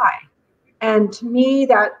very high. And to me,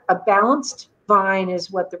 that a balanced vine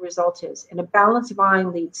is what the result is. And a balanced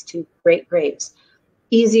vine leads to great grapes.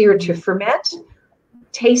 Easier to ferment,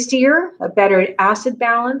 tastier, a better acid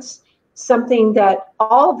balance, something that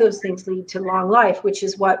all of those things lead to long life, which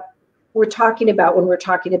is what we're talking about when we're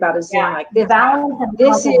talking about a zone like this. The balance and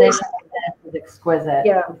composition is exquisite.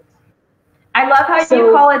 Yeah. I love how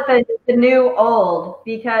you call it the new old,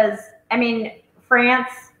 because, I mean, France,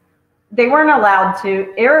 they weren't allowed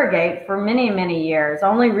to irrigate for many, many years.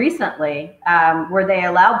 Only recently were they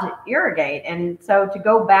allowed to irrigate. And so to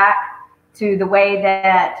go back to the way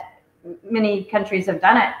that many countries have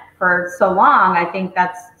done it for so long, I think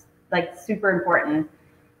that's like super important.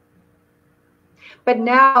 But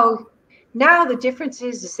now the difference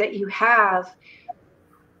is that you have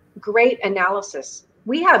great analysis.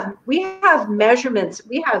 We have measurements.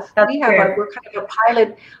 We're kind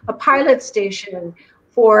of a pilot station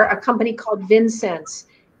for a company called Vinsense,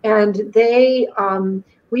 and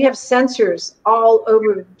we have sensors all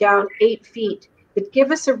over down 8 feet that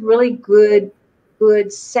give us a really good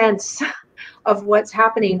sense of what's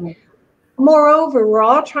happening. Mm-hmm. Moreover, we're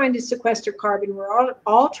all trying to sequester carbon. We're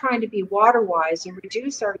all trying to be water wise and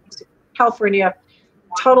reduce our use of California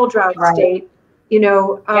total drought state.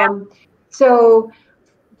 So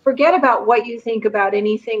forget about what you think about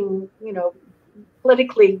anything,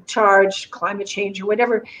 politically charged climate change or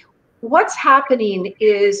whatever. What's happening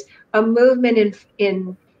is a movement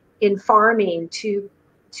in farming to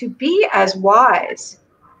be as wise.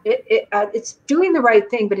 It's doing the right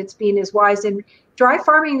thing, but it's being as wise. And dry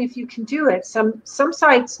farming, if you can do it, some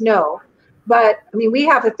sites no, but I mean, we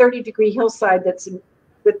have a 30-degree hillside that's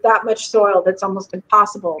with that much soil that's almost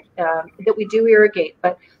impossible that we do irrigate.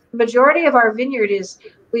 But the majority of our vineyard is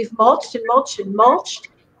we've mulched and mulched and mulched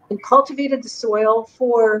and cultivated the soil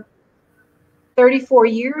for 34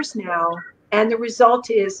 years now, and the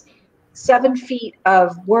result is 7 feet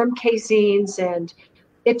of worm casings, and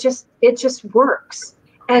it just works.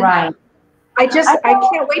 And I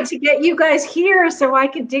can't wait to get you guys here so I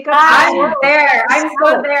can dig up. I'm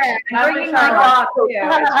so there. I'm bringing my dog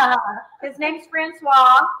too. His name's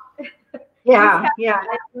Francois. Yeah.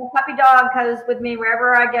 The puppy dog goes with me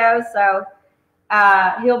wherever I go, so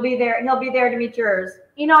he'll be there. He'll be there to meet yours.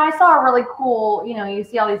 I saw a really cool, you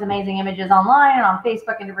see all these amazing images online and on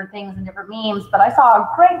Facebook and different things and different memes, but I saw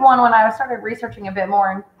a great one when I started researching a bit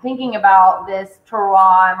more and thinking about this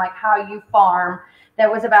terroir and like how you farm,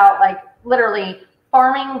 that was about like literally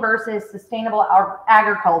farming versus sustainable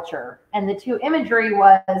agriculture. And the two imagery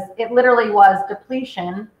it literally was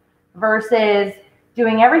depletion versus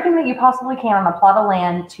doing everything that you possibly can on a plot of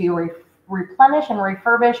land to replenish and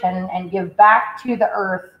refurbish and give back to the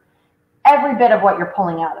earth every bit of what you're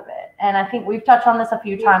pulling out of it. And I think we've touched on this a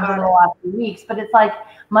few times over the last few weeks, but it's like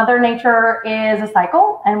Mother Nature is a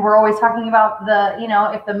cycle, and we're always talking about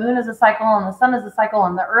if the moon is a cycle and the sun is a cycle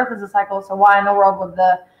and the earth is a cycle, so why in the world would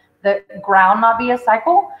the ground not be a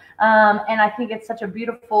cycle? And I think it's such a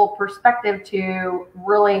beautiful perspective to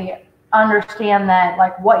really understand that,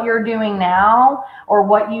 like, what you're doing now or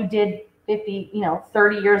what you did 30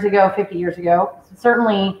 years ago, 50 years ago,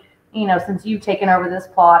 certainly you know, since you've taken over this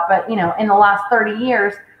plot, but, you know, in the last 30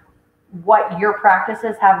 years, what your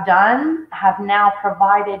practices have done have now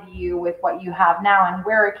provided you with what you have now and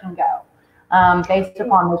where it can go based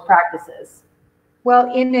upon those practices.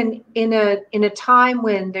 Well, in a time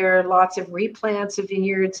when there are lots of replants of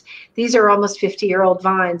vineyards, these are almost 50-year-old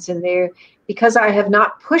vines, and they're, because I have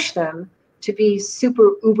not pushed them to be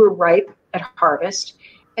super uber ripe at harvest,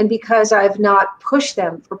 and because I've not pushed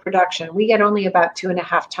them for production, we get only about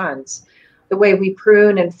 2.5 tons, the way we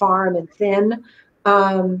prune and farm and thin.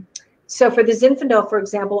 So for the Zinfandel, for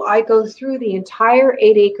example, I go through the entire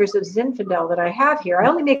 8 acres of Zinfandel that I have here. I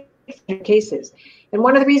only make 10 cases. And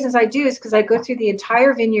one of the reasons I do is because I go through the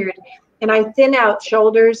entire vineyard and I thin out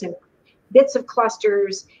shoulders and bits of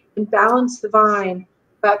clusters and balance the vine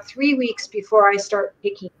about 3 weeks before I start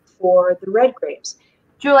picking for the red grapes.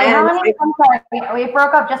 Julie, how many, I'm sorry, we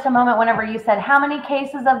broke up just a moment whenever you said, how many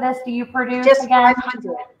cases of this do you produce just again?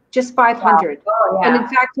 500. Just 500. Wow. Oh, yeah. And in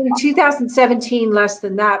fact, in 2017, less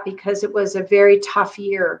than that, because it was a very tough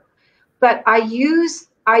year. But I use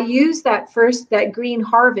that green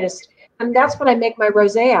harvest, and that's what I make my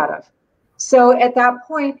rosé out of. So at that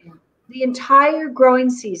point, the entire growing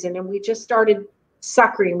season, and we just started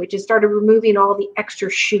suckering, we just started removing all the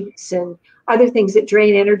extra shoots and other things that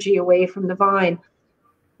drain energy away from the vine.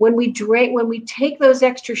 When we take those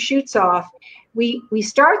extra shoots off, we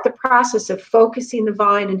start the process of focusing the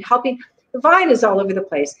vine and helping. The vine is all over the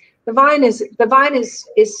place. The vine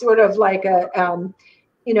is sort of like a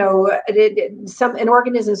you know, an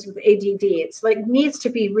organism with ADD. It's like needs to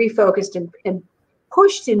be refocused and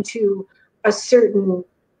pushed into a certain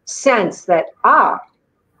sense that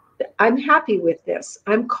I'm happy with this.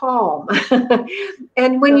 I'm calm.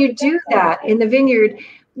 And when you do that in the vineyard,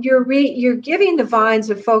 you're giving the vines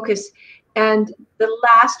a focus. And the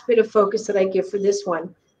last bit of focus that I give for this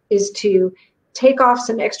one is to take off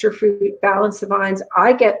some extra fruit, balance the vines.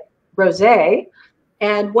 I get rosé,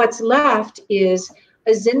 and what's left is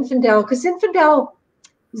a Zinfandel, because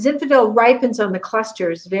Zinfandel ripens on the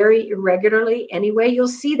clusters very irregularly anyway. You'll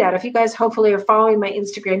see that. If you guys hopefully are following my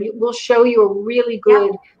Instagram, we'll show you a really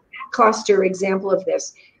good cluster example of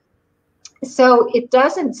this. So it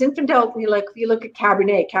doesn't, Zinfandel, like if you look at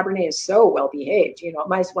Cabernet is so well behaved, you know, it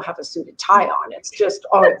might as well have a suit and tie on. It's just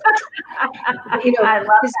all, you know,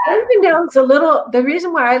 the Zinfandel is a little, the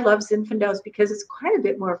reason why I love Zinfandel is because it's quite a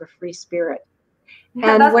bit more of a free spirit.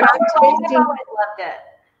 And when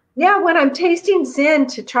I'm tasting Zin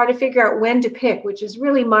to try to figure out when to pick, which is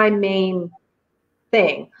really my main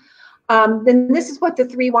thing, then this is what the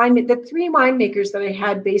three winemakers that I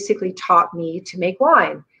had basically taught me to make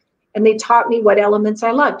wine. And they taught me what elements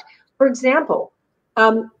I loved. For example,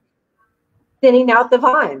 thinning out the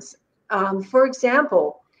vines. For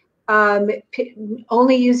example,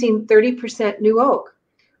 only using 30% new oak.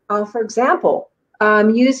 For example,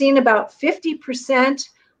 using about 50%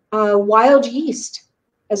 wild yeast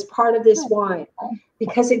as part of this wine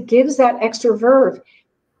because it gives that extra verve.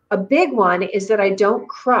 A big one is that I don't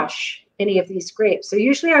crush any of these grapes. So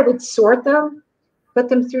usually I would sort them, put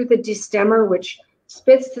them through the destemmer, which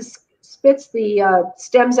spits the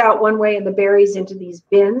stems out one way and the berries into these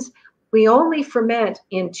bins. We only ferment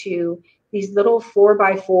into these little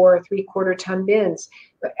 4x4, 3/4 ton bins.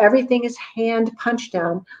 But everything is hand punched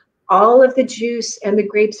down. All of the juice and the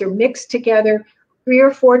grapes are mixed together 3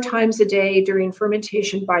 or 4 times a day during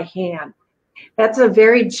fermentation by hand. That's a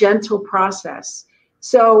very gentle process.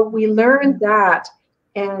 So we learned that,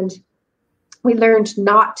 and we learned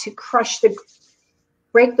not to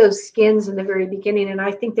break those skins in the very beginning. And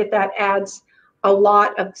I think that adds a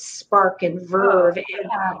lot of spark and verve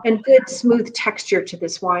and good smooth texture to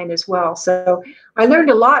this wine as well. So I learned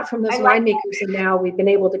a lot from those winemakers, and now we've been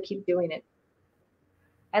able to keep doing it.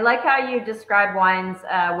 I like how you describe wines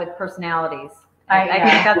with personalities. I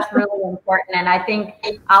think that's really important. And I think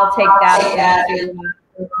I'll take that into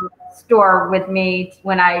the store with me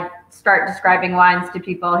when I start describing wines to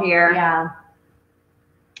people here. Yeah.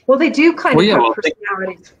 Well, they do kind of have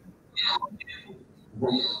personalities.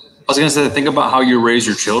 I was going to say, think about how you raise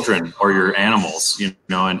your children or your animals, you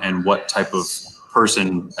know, and what type of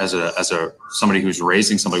person as somebody who's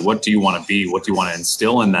raising somebody, what do you want to be? What do you want to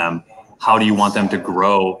instill in them? How do you want them to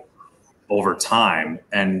grow over time?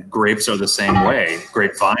 And grapes are the same way.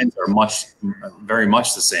 Grapevines are very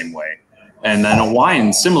much the same way. And then a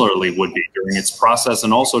wine similarly would be during its process,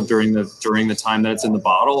 and also during the time that it's in the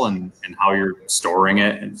bottle, and how you're storing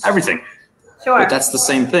it and everything. Sure. But that's the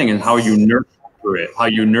same thing, and how you nurture it, how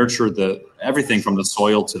you nurture everything from the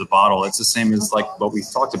soil to the bottle. It's the same as like what we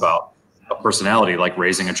talked about, a personality, like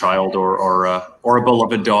raising a child or a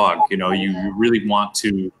beloved dog. You know, you really want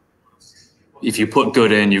to if you put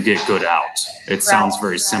good in, you get good out. It sounds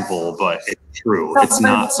very simple, but it's true. So it's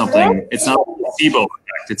not something, it's not a placebo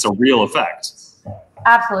effect. It's a real effect.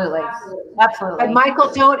 Absolutely. Absolutely. And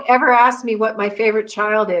Michael, don't ever ask me what my favorite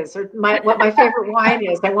child is or what my favorite wine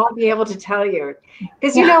is. I won't be able to tell you.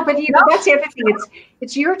 Because, you know, that's the other thing.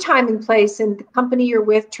 It's your time and place and the company you're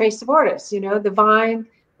with, Tres Sabores, you know, the vine,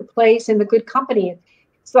 the place, and the good company.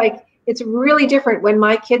 It's like, it's really different when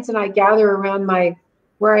my kids and I gather around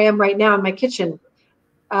where I am right now in my kitchen.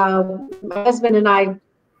 My husband and I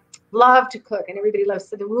love to cook, and everybody loves.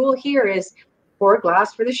 So the rule here is pour a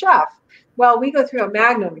glass for the chef. Well, we go through a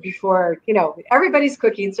magnum before, you know, everybody's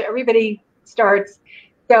cooking, so everybody starts.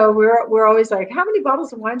 So we're always like, how many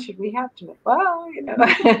bottles of wine should we have tonight? Well, you know,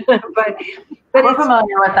 but we're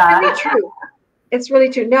familiar with that. Really true. It's really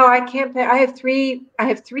true. No, I can't. I have three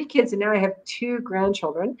kids, and now I have 2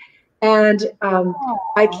 grandchildren, and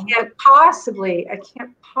I can't possibly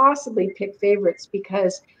pick favorites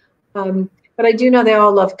because, but I do know they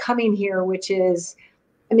all love coming here, which is,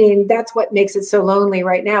 I mean, that's what makes it so lonely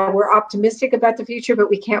right now. We're optimistic about the future, but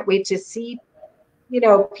we can't wait to see, you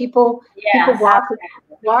know, people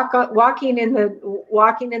walking in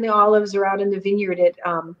the olives or out in the vineyard.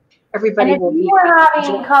 Everybody will be. If you were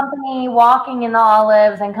having company walking in the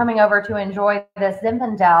olives and coming over to enjoy this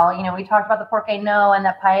Zinfandel, you know, we talked about the Porcano and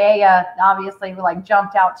the Paella, obviously, like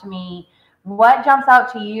jumped out to me. What jumps out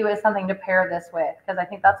to you is something to pair this with? Because I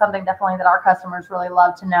think that's something definitely that our customers really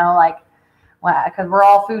love to know, like, because we're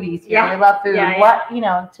all foodies here. We love food. What, you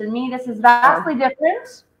know, to me, this is vastly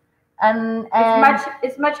different. And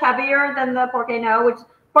it's much heavier than the Porcano, which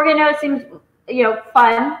Porcano seems, you know,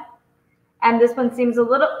 fun. And this one seems a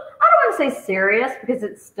little, I don't want to say serious because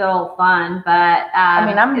it's still fun, but I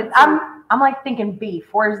mean, I'm like thinking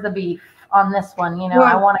beef. Where's the beef on this one? You know, well,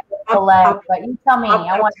 I want to get the leg, but you tell me.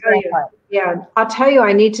 I want to tell you. Yeah, I'll tell you.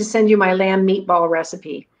 I need to send you my lamb meatball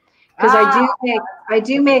recipe because I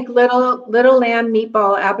do make little lamb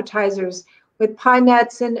meatball appetizers with pine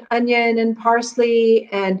nuts and onion and parsley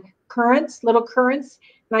and currants, little currants.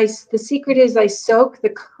 And the secret is I soak the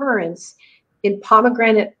currants in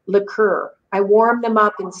pomegranate liqueur. I warm them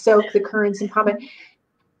up and soak the currants in pomegranate,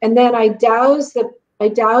 and then I douse the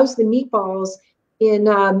meatballs in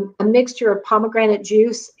a mixture of pomegranate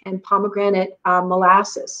juice and pomegranate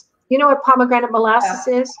molasses. You know what pomegranate molasses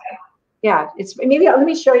is? Yeah, it's maybe. Let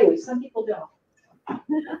me show you. Some people don't.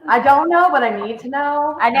 I don't know, but I need to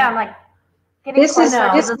know. I know. I'm like, can you see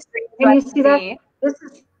that?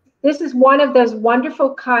 This is one of those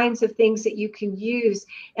wonderful kinds of things that you can use,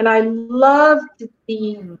 and I love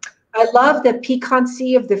the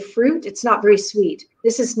piquancy of the fruit. It's not very sweet.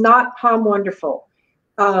 This is not Palm Wonderful,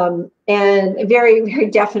 and very,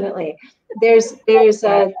 very definitely there's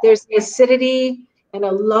acidity and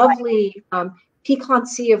a lovely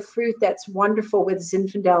piquancy of fruit that's wonderful with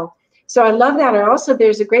Zinfandel. So I love that. And also,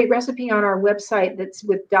 there's a great recipe on our website that's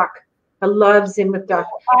with duck. I love Zin with duck.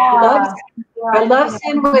 I love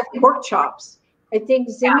Zin with pork chops. I think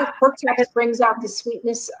Zin with pork chops brings out the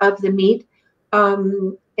sweetness of the meat.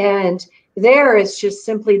 And there it's just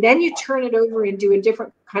simply, then you turn it over and do a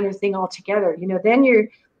different kind of thing altogether. You know, then you're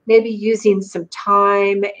maybe using some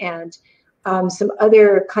thyme and some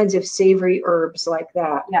other kinds of savory herbs like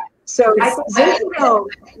that. Yeah. So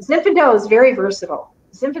Zinfandel is very versatile.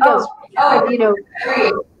 Zinfandel is, you know.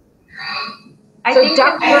 I think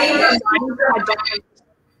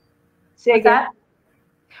say again.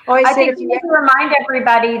 I think you need to remind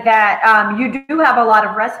everybody that you do have a lot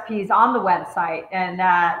of recipes on the website, and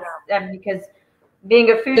because being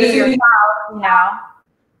a foodie yourself, you know.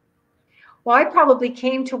 Well, I probably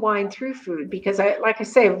came to wine through food because like I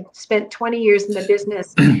say, I've spent 20 years in the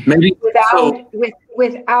business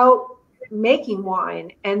without making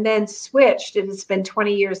wine, and then switched, and it's been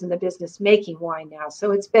 20 years in the business making wine now.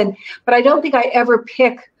 So it's been, but I don't think I ever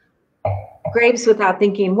pick grapes without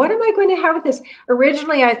thinking, what am I going to have with this?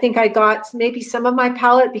 Originally, I think I got maybe some of my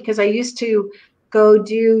palate because I used to go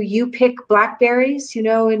do you pick blackberries, you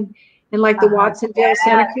know, in like the Watsonville,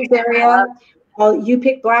 Santa Cruz area. You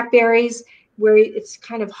pick blackberries where it's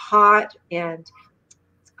kind of hot and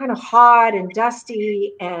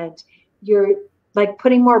dusty, and you're like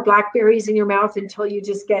putting more blackberries in your mouth until you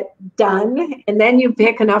just get done, and then you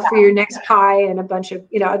pick enough for your next pie and a bunch of,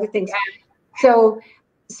 you know, other things. So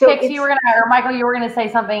Hicks, you were gonna, or Michael, you were gonna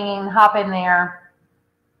say something and hop in there.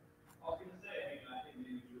 I was gonna say, I think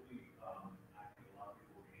maybe Julie, I think a lot of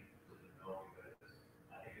people would be interested to know because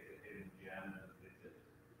I think it's a hidden gem as a visit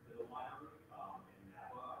to the winery in Napa. I think a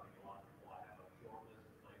lot of people have a short list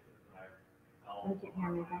of places that I've helped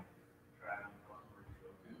traveling customers to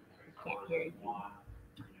go to. Can't hear you.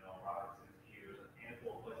 You know, Robertson's Q, there's a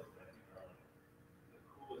handful of places that I think are like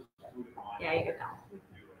Yeah, you go down.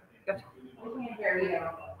 Go. We can't hear you.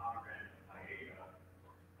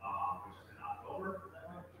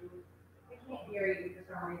 We can't hear you for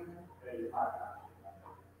some reason.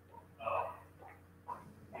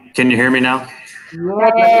 Can you hear me now?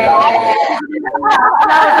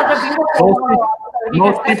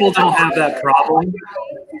 Most people don't have that problem.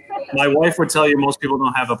 My wife would tell you most people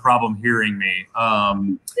don't have a problem hearing me.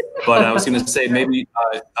 But I was going to say maybe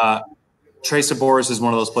Tres Sabores is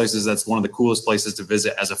one of those places that's one of the coolest places to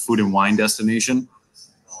visit as a food and wine destination.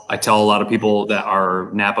 I tell a lot of people that are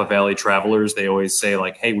Napa Valley travelers, they always say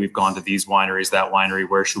like, hey, we've gone to these wineries, that winery,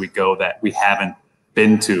 where should we go that we haven't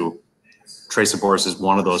been to? Tres Sabores is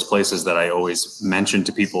one of those places that I always mention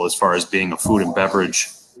to people as far as being a food and beverage,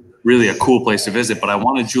 really a cool place to visit. But I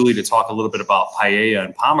wanted Julie to talk a little bit about paella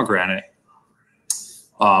and pomegranate,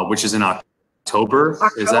 which is in October.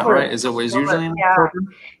 Is that right? Is it usually in October?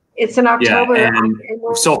 It's in October. Yeah, and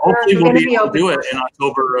so hopefully we'll be able to do it in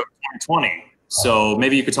October of 2020. So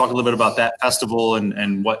maybe you could talk a little bit about that festival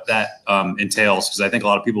and what that entails, because I think a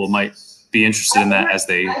lot of people might be interested in that as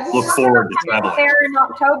they look forward to traveling. There in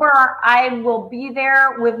October, I will be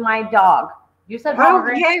there with my dog. You said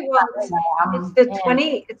okay, well, it's the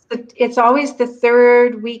 20. It's always the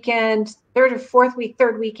third or fourth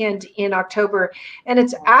weekend in October, and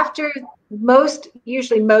it's after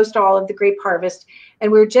usually most all of the grape harvest, and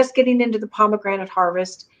we're just getting into the pomegranate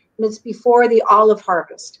harvest, and it's before the olive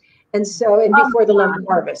harvest, and before the lemon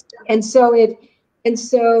harvest, and so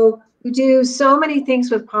we do so many things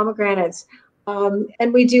with pomegranates,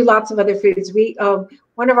 and we do lots of other foods.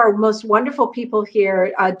 One of our most wonderful people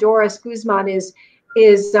here, Doris Guzman, is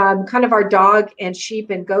kind of our dog and sheep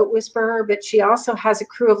and goat whisperer, but she also has a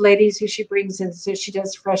crew of ladies who she brings in, so she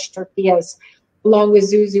does fresh tortillas along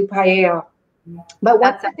with Zuzu Paella. But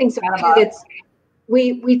one of the things that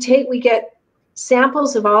we do, we get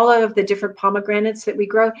samples of all of the different pomegranates that we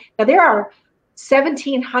grow. Now there are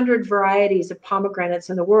 1,700 varieties of pomegranates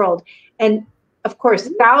in the world, and of course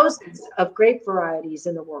thousands of grape varieties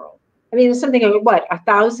in the world. I mean, it's something like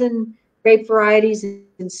 1,000 grape varieties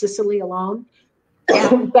in Sicily alone.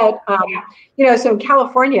 But so in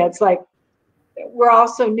California, it's like we're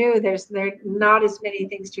also new. There are not as many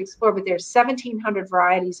things to explore, but there's 1,700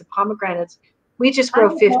 varieties of pomegranates. We just grow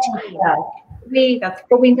 15. We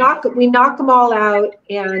knock them all out,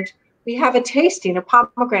 and we have a tasting of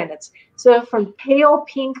pomegranates. So from pale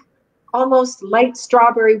pink, almost light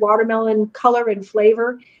strawberry watermelon color and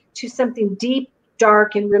flavor to something deep,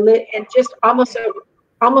 dark, and just almost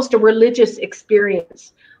a religious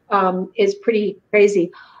experience is pretty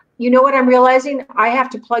crazy. You know what I'm realizing? I have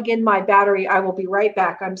to plug in my battery. I will be right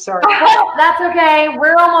back. I'm sorry. That's okay.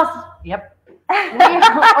 We're almost we're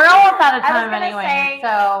almost out of time anyway.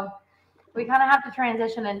 So we kind of have to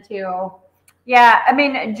transition into. Yeah, I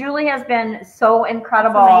mean, Julie has been so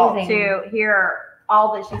incredible to hear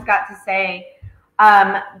all that she's got to say.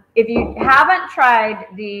 If you haven't tried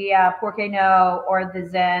the Porque No or the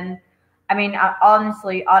Zen, I mean,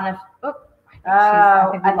 honestly, I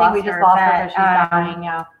think we just lost her because she's dying.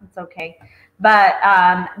 Yeah, it's okay. But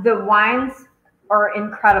the wines are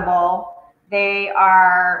incredible. They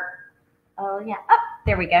are,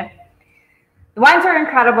 there we go. The wines are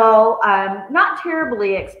incredible. Not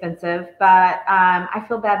terribly expensive, but I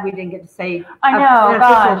feel bad we didn't get to say an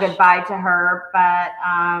official goodbye to her. But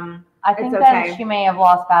I think that she may have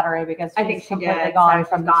lost battery because she's completely gone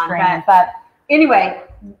from the screen. But anyway,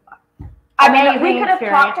 I mean, we could have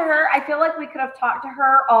talked to her. I feel like we could have talked to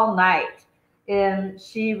her all night. And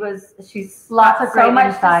she's lots of so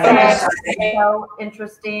much insight. So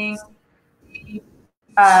interesting.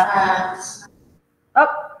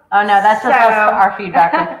 Oh no, that's just our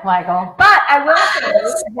feedback with Michael. But I will say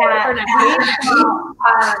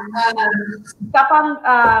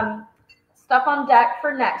that stuff on deck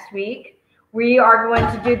for next week. We are going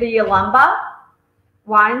to do the Yalumba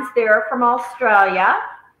wines. They're from Australia.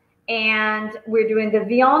 And we're doing the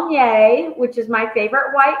Viognier, which is my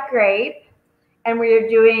favorite white grape. And we're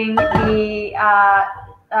doing the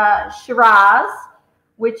Shiraz,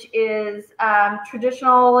 which is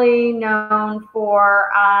traditionally known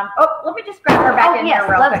for. Let me just grab her back in here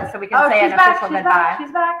real quick so we can say an official goodbye.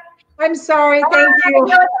 She's back. I'm sorry. Thank you.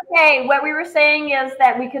 No, it's okay. What we were saying is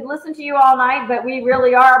that we could listen to you all night, but we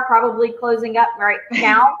really are probably closing up right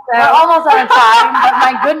now. So. We're almost out of time, but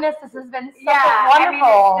my goodness, this has been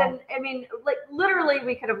wonderful. I mean, like literally,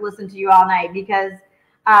 we could have listened to you all night because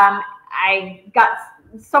I got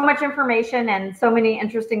so much information and so many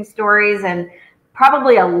interesting stories and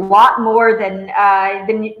probably a lot more than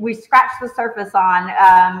we scratched the surface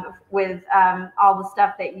on with all the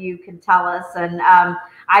stuff that you could tell us. And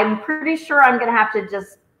I'm pretty sure I'm going to have to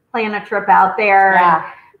just plan a trip out there and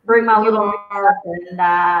bring my little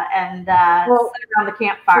and sit around the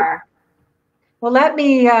campfire. Well, let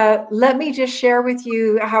me just share with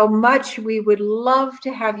you how much we would love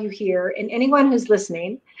to have you here, and anyone who's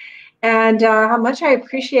listening, and how much I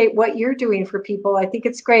appreciate what you're doing for people. I think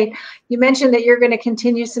it's great. You mentioned that you're going to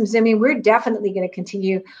continue some Zooming. We're definitely going to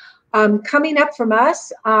continue. Coming up from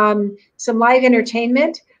us, some live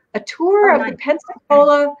entertainment, a tour of the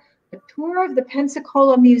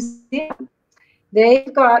Pensacola Museum.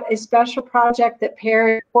 They've got a special project that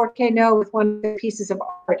paired Porque No with one of their pieces of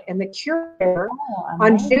art, and the curator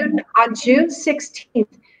on June 16th,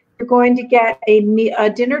 you're going to get a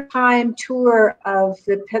dinner time tour of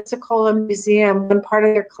the Pensacola Museum, one part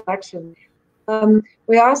of their collection.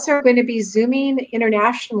 We also are going to be Zooming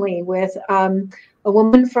internationally with a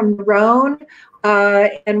woman from the Rhone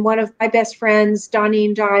and one of my best friends,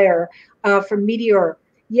 Donine Dyer from Meteor.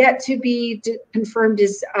 Yet to be confirmed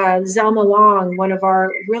is Zelma Long, one of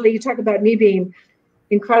our, really, you talk about me being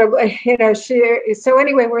incredible, you know, so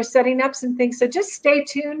anyway, we're setting up some things. So just stay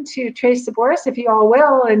tuned to Tres Sabores, if you all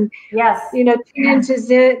will, and you know, tune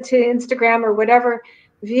into Instagram or whatever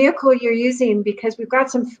vehicle you're using, because we've got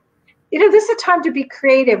some, you know, this is a time to be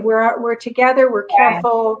creative. We're together, we're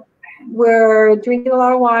careful, we're drinking a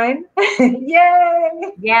lot of wine.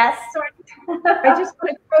 Yay! Yes. I just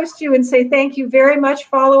want to post you and say thank you very much.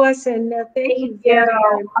 Follow us, and thank you.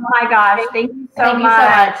 Oh my gosh, thank you so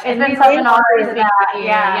much. It's been such an honor to be with you.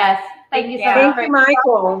 Yes. Thank you so much. Thank you,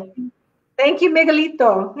 Michael. Thank you,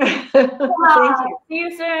 Miguelito. Thank you. See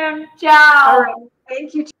you soon. Ciao. All right.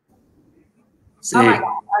 Thank you. See. Oh my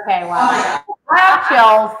God. Okay, wow. I have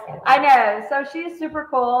chills. I know. So she's super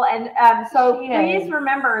cool. And so please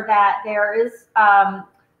remember that there is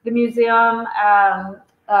the museum.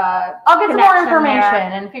 I'll get some more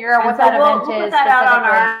information and figure out what that event is. We'll put that out on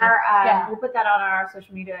our we'll put that on our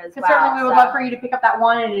social media as well. Certainly we would love for you to pick up that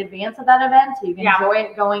one in advance of that event, so you can enjoy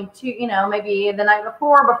it going to, you know, maybe the night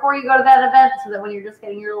before you go to that event, so that when you're just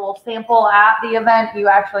getting your little sample at the event, you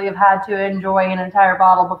actually have had to enjoy an entire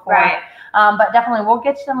bottle before. Right. But definitely we'll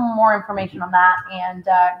get some more information on that and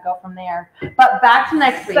go from there. But back to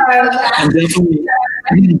next week.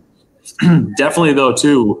 Definitely though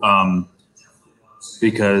too,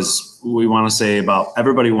 because we want to say about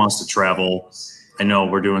everybody wants to travel. I know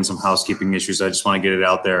we're doing some housekeeping issues. I just want to get it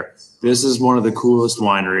out there. This is one of the coolest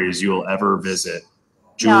wineries you will ever visit.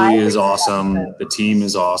 Julie is awesome. The team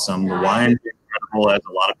is awesome. The wine is incredible, as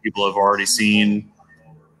a lot of people have already seen.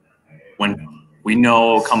 When we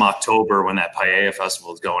know come October, when that Paella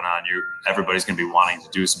Festival is going on, everybody's going to be wanting to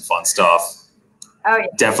do some fun stuff. Oh, yeah.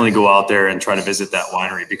 Definitely go out there and try to visit that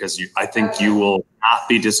winery, because I think you will not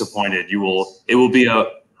be disappointed. It will be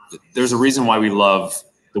there's a reason why we love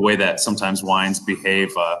the way that sometimes wines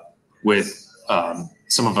behave with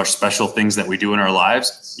some of our special things that we do in our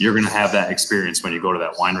lives. You're going to have that experience when you go to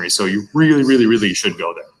that winery. So you really, really, really should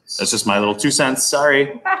go there. That's just my little 2 cents.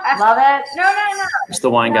 Sorry. Love it. No. Just the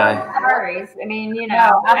wine guy. Sorry. I mean, you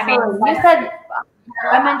know, absolutely. You said,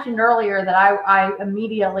 I mentioned earlier that I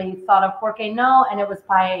immediately thought of Porque No, and it was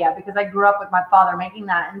paella, because I grew up with my father making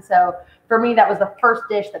that. And so for me, that was the first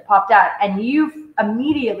dish that popped out. And you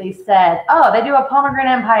immediately said, oh, they do a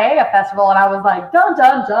pomegranate and paella festival. And I was like, dun,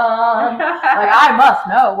 dun, dun. Like, I must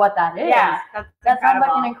know what that is. Yeah, that sounds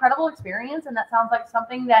like an incredible experience. And that sounds like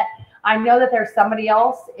something that I know that there's somebody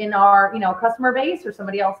else in our, customer base, or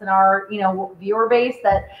somebody else in our, viewer base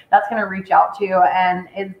that's going to reach out to,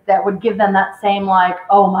 and that would give them that same, like,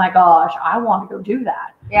 oh my gosh, I want to go do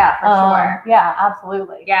that. Yeah, for sure. Yeah,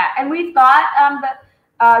 absolutely. Yeah. And we've got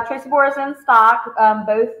the Tres Sabores in stock,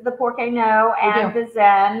 both the Porque No and the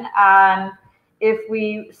Zen. If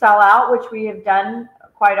we sell out, which we have done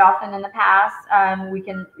quite often in the past, we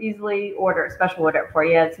can easily special order it for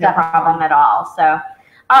you. It's no problem at all. So,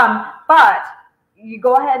 but you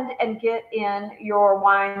go ahead and get in your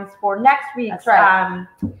wines for next week's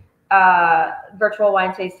virtual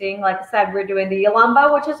wine tasting. Like I said, we're doing the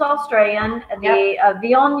Yalumba, which is Australian, the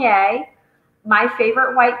Viognier, my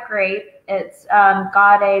favorite white grape. It's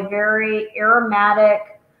got a very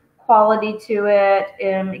aromatic quality to it,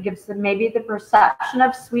 and it gives them maybe the perception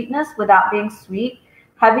of sweetness without being sweet.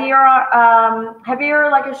 Heavier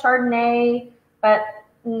like a Chardonnay, but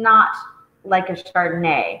not like a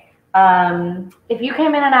Chardonnay. If you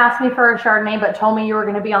came in and asked me for a Chardonnay but told me you were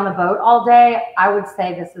going to be on the boat all day, I would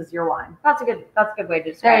say this is your wine. That's a good way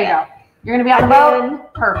to describe it. There you go. You're going to be on the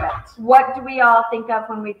boat? Perfect. What do we all think of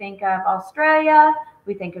when we think of Australia?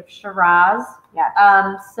 We think of Shiraz. Yes.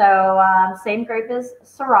 Same grape as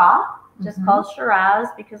Syrah, just called Shiraz,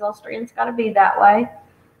 because Australians got to be that way.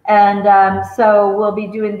 And so we'll be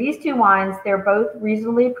doing these two wines. They're both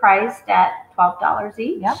reasonably priced at $12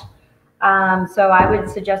 each. Yep. So I would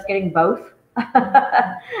suggest getting both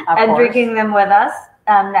and drinking them with us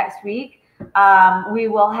next week. We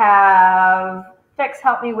will have Fix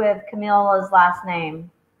help me with Camila's last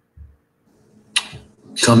name.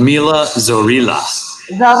 Camila Zorilla.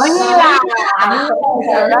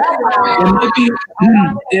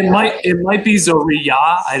 It might be Zorilla.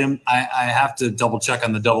 I have to double check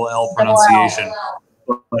on the double L pronunciation.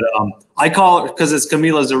 But I call her, because it's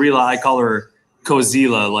Camila Zorilla, I call her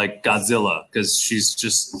Kozilla, like Godzilla, because she's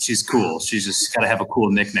cool. She's just got to have a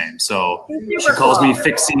cool nickname. So she calls me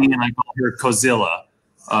Fixie, and I call her Kozilla.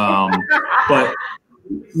 But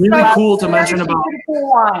really cool to mention about cool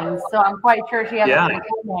wines. So I'm quite sure she has a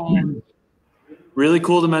cool name. Really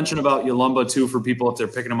cool to mention about Yalumba too for people if they're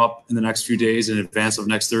picking them up in the next few days in advance of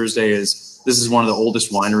next Thursday. Is this is one of the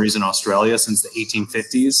oldest wineries in Australia since the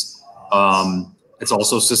 1850s. It's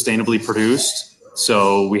also sustainably produced.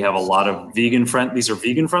 So we have a lot of these are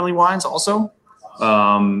vegan friendly wines also.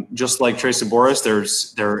 Just like Tres Sabores,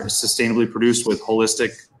 they're sustainably produced with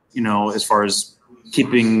holistic, as far as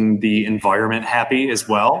keeping the environment happy as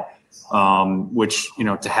well. Which,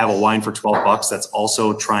 to have a wine for $12, that's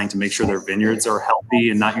also trying to make sure their vineyards are healthy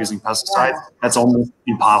and not using pesticides. That's almost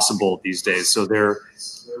impossible these days. So they're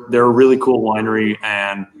a really cool winery,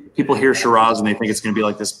 and people hear Shiraz and they think it's going to be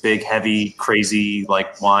like this big, heavy, crazy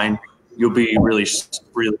like wine. You'll be really,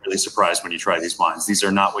 really, really surprised when you try these wines. These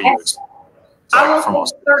are not what you expect from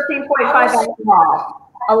us. 13.5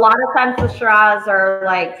 alcohol. A lot of times the Shiraz are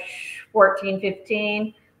like 14,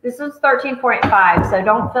 15. This is 13.5, so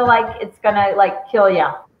don't feel like it's gonna kill you.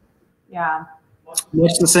 Yeah.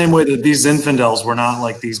 Much the same way that these Zinfandels were not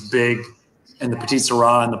like these big, and the Petit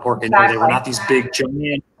Syrah and the Port Cagneux, they were not these big,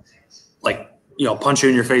 giant, punch you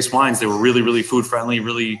in your face wines. They were really, really food friendly,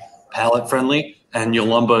 really palate friendly. And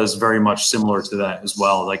Yalumba is very much similar to that as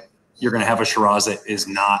well. Like, you're gonna have a Shiraz that is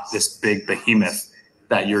not this big behemoth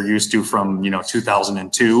that you're used to from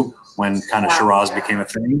 2002 when kind of Shiraz became a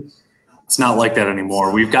thing. It's not like that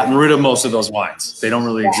anymore. We've gotten rid of most of those wines. They don't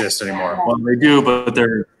really exist anymore. Well, they do, but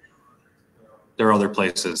they're other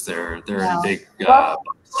places. They're in a big stores.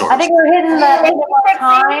 I think we're hitting the end of our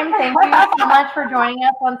time. Thank you so much for joining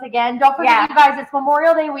us once again. Don't forget, you guys, it's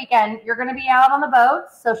Memorial Day weekend. You're going to be out on the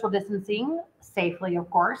boats, social distancing safely, of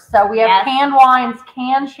course. So we have canned wines,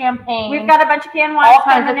 canned champagne. We've got a bunch of canned wines, all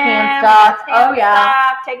kinds of canned stuff.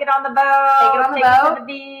 Take it on the boat. Take it on the boat. To the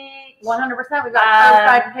beach. 100%. We've got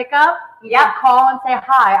curbside pickup. You can call and say,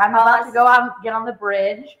 hi, I'm about to go out and get on the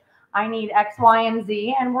bridge. I need X, Y, and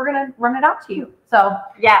Z, and we're going to run it out to you. So,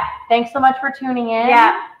 thanks so much for tuning in.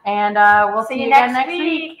 And we'll see you again next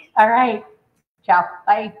week. All right. Ciao.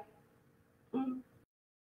 Bye.